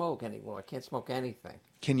can't smoke anymore. I can't smoke anything.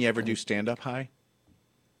 Can you ever do stand-up high?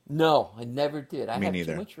 No, I never did. I Me have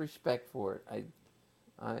neither. too much respect for it.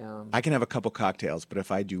 I can have a couple cocktails, but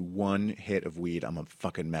if I do one hit of weed, I'm a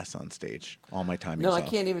fucking mess on stage. All my timing's No, off. I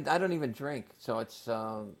can't even. I don't even drink. So it's.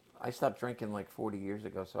 I stopped drinking like 40 years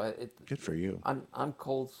ago. So Good for you. I'm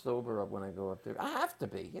cold sober when I go up there. I have to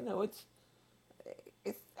be.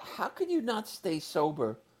 It's how can you not stay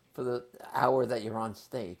sober for the hour that you're on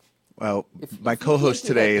stage? Well, If my you co-host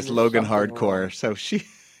can't do that, today then is there's Logan something Hardcore, wrong. so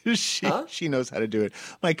she knows how to do it.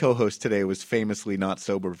 My co-host today was famously not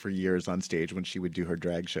sober for years on stage when she would do her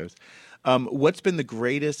drag shows. What's been the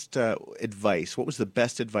greatest advice? What was the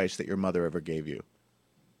best advice that your mother ever gave you?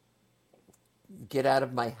 Get out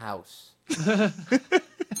of my house.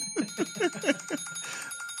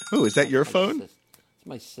 Oh, is that your My phone? sis- It's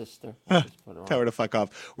my sister. I just put her on. Tell her to fuck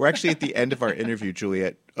off. We're actually at the end of our interview,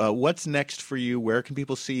 Juliet. What's next for you? Where can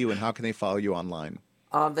people see you, and how can they follow you online?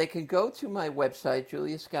 They can go to my website,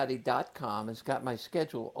 juliascotti.com. It's got my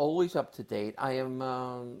schedule always up to date. I am.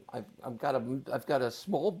 I've got a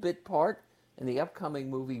small bit part in the upcoming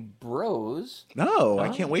movie Bros. No, I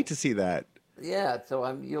can't wait to see that. Yeah,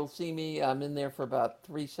 so you'll see me. I'm in there for about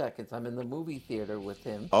 3 seconds. I'm in the movie theater with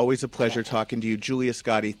him. Always a pleasure talking to you, Julia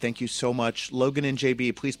Scotti. Thank you so much. Logan and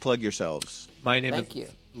JB, please plug yourselves. My name Thank you.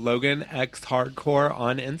 is Logan X Hardcore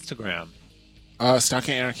on Instagram.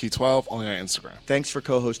 Stocking Anarchy 12 only on Instagram. Thanks for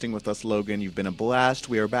co-hosting with us, Logan. You've been a blast.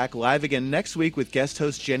 We are back live again next week with guest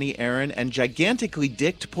host Jenny Aaron and gigantically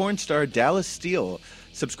dicked porn star Dallas Steele.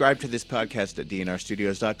 Subscribe to this podcast at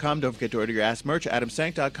dnrstudios.com. Don't forget to order your ass merch at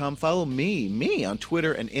adamsank.com. Follow me on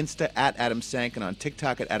Twitter and Insta at adamsank and on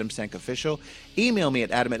TikTok at adamsankofficial. Email me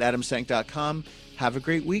at adam@adamsank.com. Have a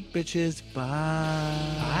great week, bitches. Bye.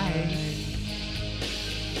 Bye.